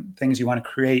different things you want to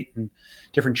create and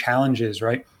different challenges,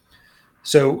 right?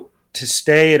 So to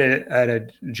stay at a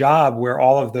job where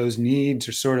all of those needs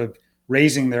are sort of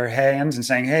raising their hands and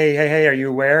saying, hey, are you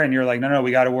aware? And you're like, no,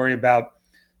 we got to worry about,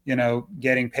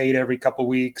 getting paid every couple of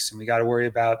weeks. And we got to worry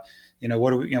about,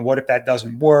 what if that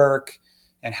doesn't work?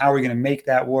 And how are we going to make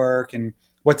that work? And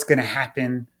what's going to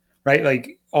happen, right?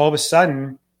 Like all of a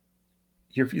sudden,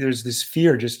 there's this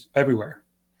fear just everywhere.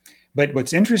 But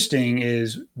what's interesting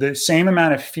is the same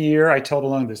amount of fear, I told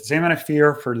Alona this, the same amount of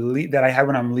fear that I have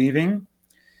when I'm leaving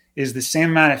is the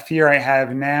same amount of fear I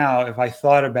have now if I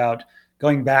thought about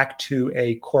going back to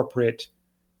a corporate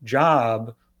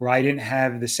job where I didn't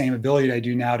have the same ability that I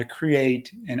do now to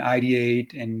create and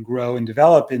ideate and grow and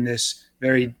develop in this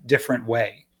very different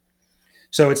way.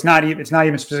 So it's not even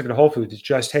specific to Whole Foods. It's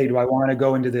just, hey, do I want to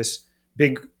go into this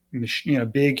big,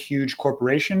 huge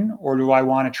corporation, or do I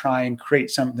want to try and create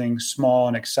something small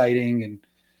and exciting? And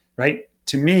right,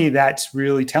 to me, that's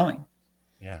really telling.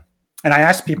 Yeah. And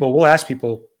we'll ask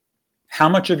people, how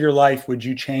much of your life would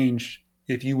you change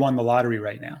if you won the lottery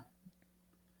right now?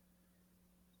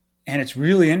 And it's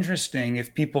really interesting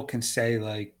if people can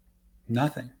say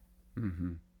nothing. Mm-hmm.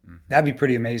 Mm-hmm. That'd be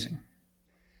pretty amazing.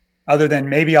 Other than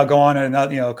maybe I'll go on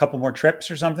another, a couple more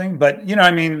trips or something. But,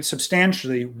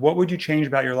 substantially, what would you change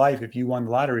about your life if you won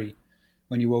the lottery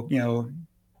when you woke,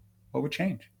 what would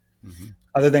change? Mm-hmm.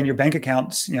 Other than your bank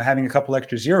accounts, having a couple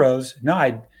extra zeros? No,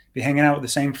 I'd be hanging out with the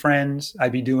same friends.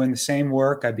 I'd be doing the same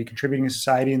work. I'd be contributing to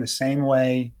society in the same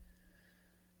way.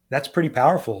 That's pretty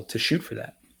powerful to shoot for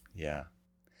that. Yeah.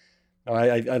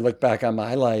 I look back on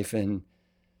my life and,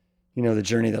 the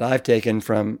journey that I've taken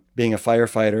from being a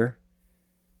firefighter.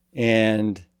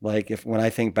 And when I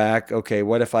think back, okay,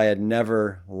 what if I had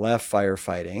never left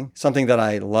firefighting, something that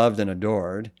I loved and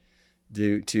adored,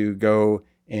 to go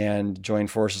and join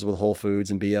forces with Whole Foods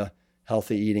and be a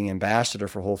healthy eating ambassador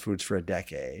for Whole Foods for a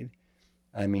decade.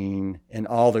 And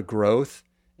all the growth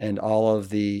and all of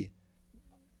the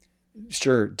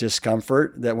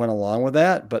discomfort that went along with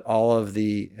that, but all of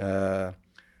the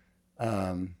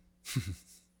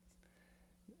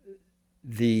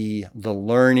the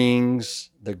learnings,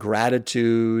 the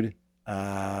gratitude,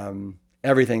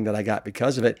 everything that I got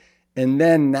because of it. And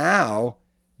then now,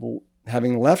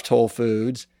 having left Whole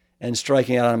Foods and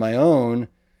striking out on my own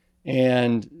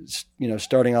and,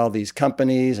 starting all these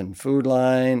companies and Food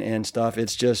Line and stuff,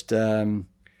 it's just,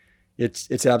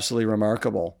 it's absolutely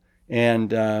remarkable. And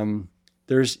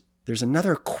there's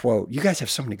another quote. You guys have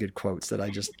so many good quotes that I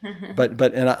just,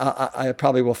 and I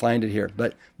probably will find it here,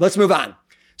 but let's move on.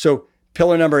 So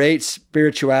pillar number 8,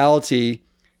 spirituality,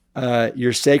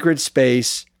 your sacred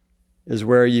space is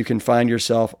where you can find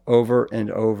yourself over and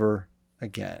over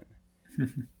again.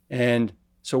 And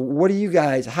so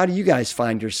how do you guys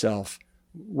find yourself?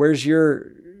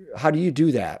 How do you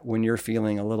do that when you're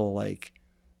feeling a little like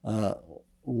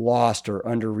lost or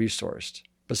under-resourced,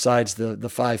 besides the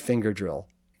 5-finger drill?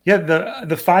 Yeah,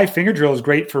 the 5-finger drill is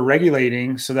great for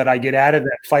regulating so that I get out of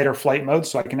that fight or flight mode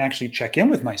so I can actually check in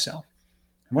with myself.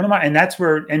 And that's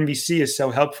where NVC is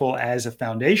so helpful as a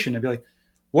foundation to be like,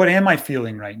 what am I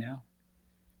feeling right now?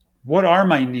 What are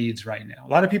my needs right now? A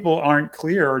lot of people aren't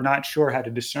clear or not sure how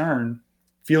to discern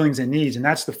feelings and needs. And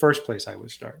that's the first place I would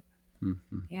start.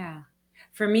 Mm-hmm. Yeah.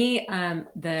 For me,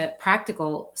 the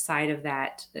practical side of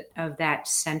that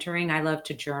centering, I love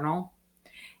to journal.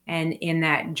 And in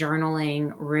that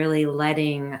journaling, really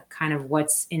letting kind of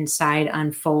what's inside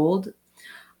unfold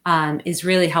is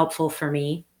really helpful for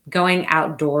me. Going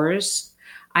outdoors,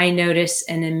 I notice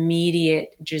an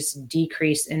immediate just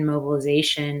decrease in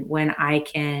mobilization when I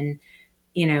can,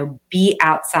 be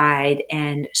outside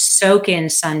and soak in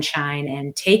sunshine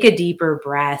and take a deeper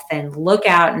breath and look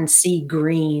out and see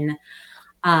green.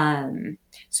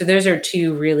 So those are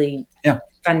 2 really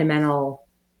fundamental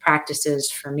practices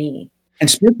for me. And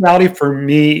spirituality for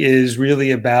me is really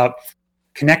about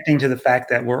connecting to the fact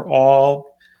that we're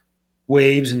all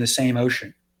waves in the same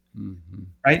ocean,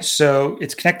 right? So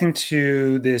it's connecting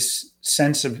to this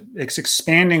sense of it's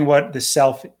expanding what the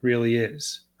self really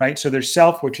is, right? So there's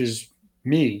self, which is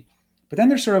me, but then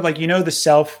there's sort of like, the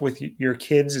self with your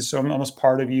kids is almost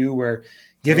part of you, where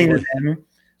giving to them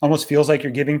almost feels like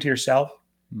you're giving to yourself.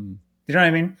 You know what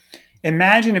I mean?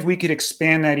 Imagine if we could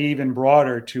expand that even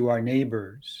broader to our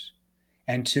neighbors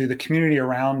and to the community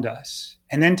around us,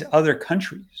 and then to other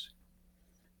countries.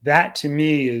 That to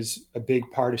me is a big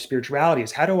part of spirituality,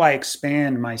 is how do I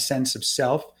expand my sense of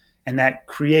self and that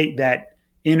create that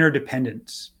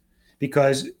interdependence?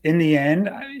 Because in the end,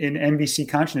 in NVC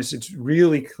consciousness, it's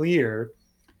really clear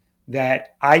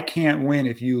that I can't win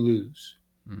if you lose.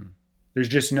 There's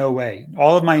just no way.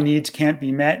 All of my needs can't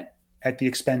be met at the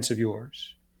expense of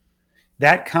yours.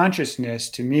 That consciousness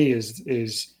to me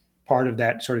is part of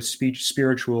that sort of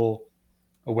spiritual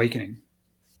awakening.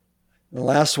 The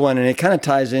last one, and it kind of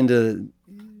ties into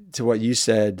what you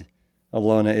said,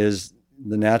 Alona, is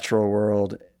the natural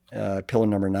world, pillar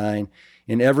number 9.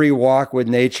 In every walk with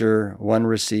nature, one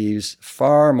receives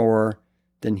far more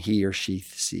than he or she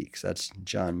seeks. That's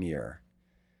John Muir.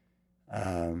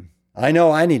 I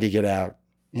know I need to get out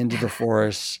into the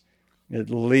forest at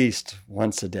least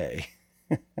once a day.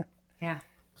 Yeah.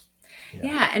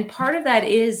 And part of that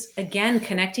is, again,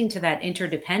 connecting to that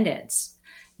interdependence.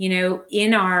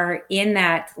 In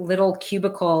that little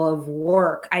cubicle of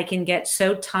work, I can get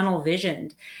so tunnel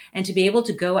visioned, and to be able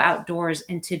to go outdoors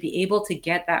and to be able to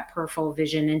get that peripheral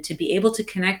vision and to be able to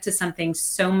connect to something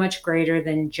so much greater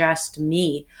than just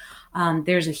me.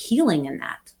 There's a healing in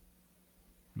that.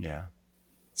 Yeah.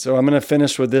 So I'm going to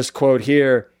finish with this quote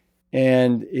here,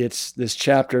 and it's this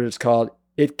chapter. It's called,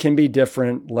 "It Can Be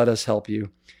Different. Let Us Help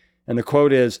You." And the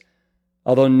quote is,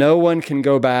 "Although no one can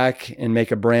go back and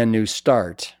make a brand new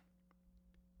start,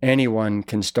 anyone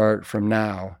can start from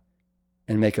now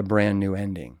and make a brand new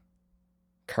ending."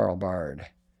 Karl Bard.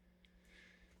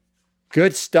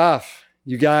 Good stuff,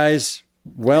 you guys.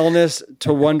 Wellness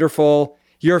to Wonderful.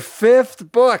 Your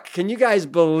 5th book. Can you guys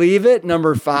believe it?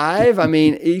 Number 5. I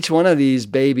mean, each one of these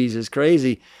babies is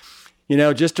crazy.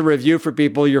 Just to review for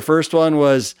people, your first one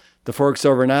was the Forks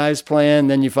Over Knives plan.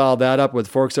 Then you followed that up with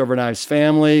Forks Over Knives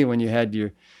Family when you had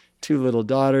your 2 little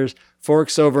daughters. Then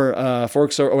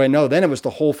it was the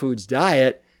Whole Foods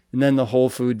Diet, and then the Whole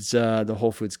Foods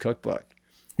Cookbook.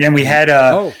 Yeah, and we had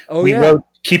wrote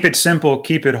 "Keep It Simple,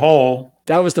 Keep It Whole."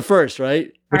 That was the first,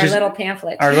 right? Our little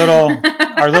pamphlet, our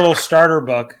little starter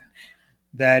book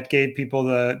that gave people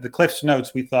the Cliff's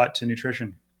Notes, we thought, to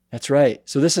nutrition. That's right.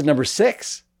 So this is number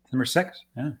 6. Number 6,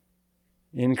 yeah.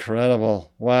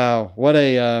 Incredible! Wow, what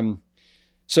a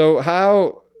so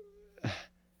how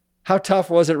tough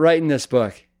was it writing this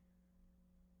book?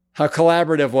 How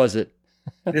collaborative was it?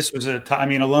 This was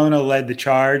Alona led the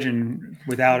charge, and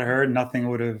without her, nothing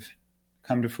would have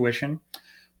come to fruition.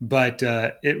 But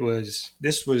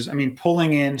this was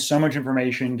pulling in so much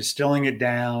information, distilling it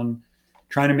down,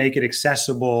 trying to make it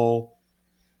accessible.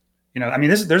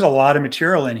 There's a lot of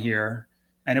material in here,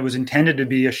 and it was intended to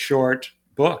be a short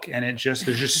book, and there's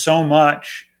just so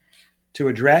much to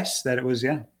address that it was.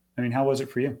 How was it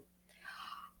for you?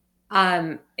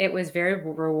 It was very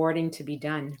rewarding to be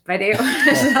done, but it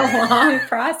was a long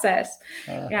process.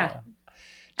 Yeah.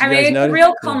 I mean, it's a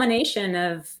real culmination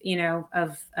of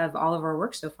all of our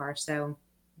work so far. So,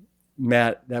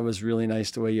 Matt, that was really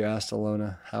nice the way you asked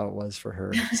Alona how it was for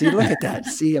her. See, look at that.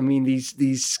 See, I mean,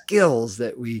 these skills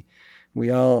that we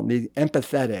all need,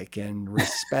 empathetic and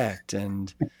respect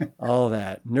and all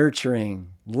that, nurturing,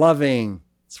 loving.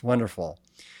 It's wonderful.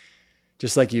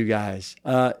 Just like you guys.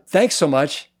 Thanks so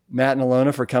much, Matt and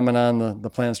Alona, for coming on the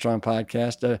Plant Strong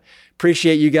podcast.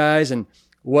 Appreciate you guys and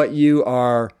what you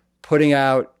are putting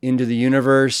out into the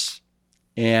universe.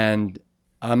 And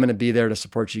I'm going to be there to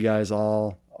support you guys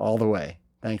all the way.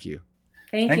 Thank you.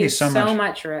 Thank you so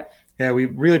much, Rip. Yeah, we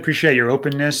really appreciate your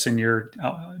openness and your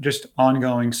just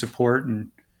ongoing support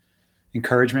and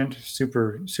encouragement.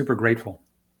 Super, super grateful.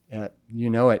 Yeah, you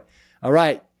know it. All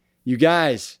right, you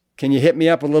guys, can you hit me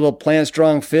up a little Plant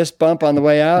Strong fist bump on the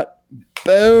way out?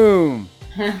 Boom.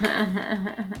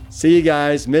 See you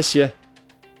guys. Miss you.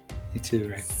 You too,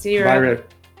 Rick. See you, Bye, Rick.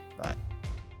 Bye.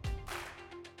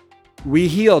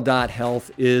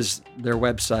 WeHeal.health is their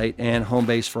website and home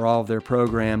base for all of their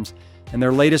programs. And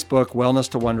their latest book, Wellness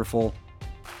to Wonderful,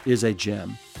 is a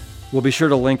gem. We'll be sure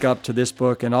to link up to this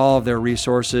book and all of their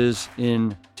resources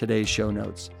in today's show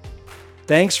notes.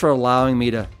 Thanks for allowing me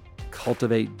to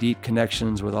cultivate deep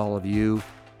connections with all of you.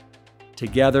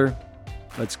 Together,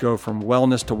 let's go from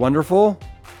wellness to wonderful.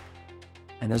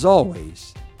 And as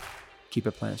always, keep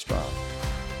it plant strong.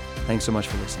 Thanks so much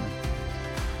for listening.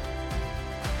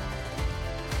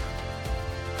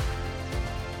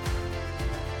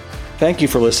 Thank you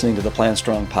for listening to the Plant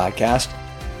Strong podcast.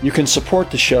 You can support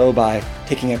the show by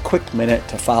taking a quick minute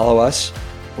to follow us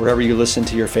wherever you listen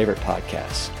to your favorite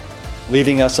podcasts.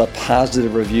 Leaving us a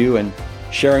positive review and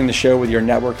sharing the show with your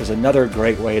network is another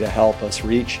great way to help us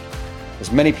reach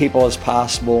as many people as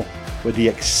possible with the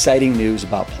exciting news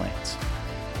about plants.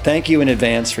 Thank you in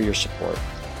advance for your support.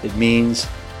 It means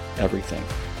everything.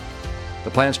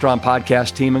 The Plant Strong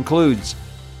podcast team includes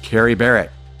Carrie Barrett,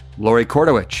 Lori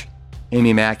Kordowich,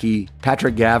 Amy Mackey,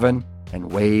 Patrick Gavin,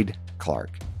 and Wade Clark.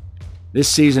 This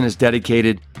season is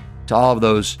dedicated to all of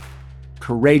those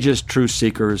courageous truth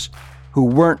seekers who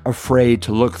weren't afraid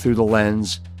to look through the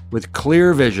lens with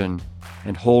clear vision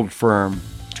and hold firm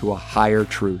to a higher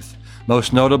truth.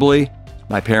 Most notably,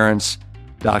 my parents,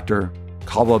 Dr.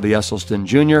 Caldwell B. Esselstyn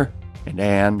Jr. and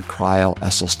Ann Cryle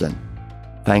Esselstyn.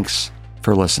 Thanks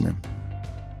for listening.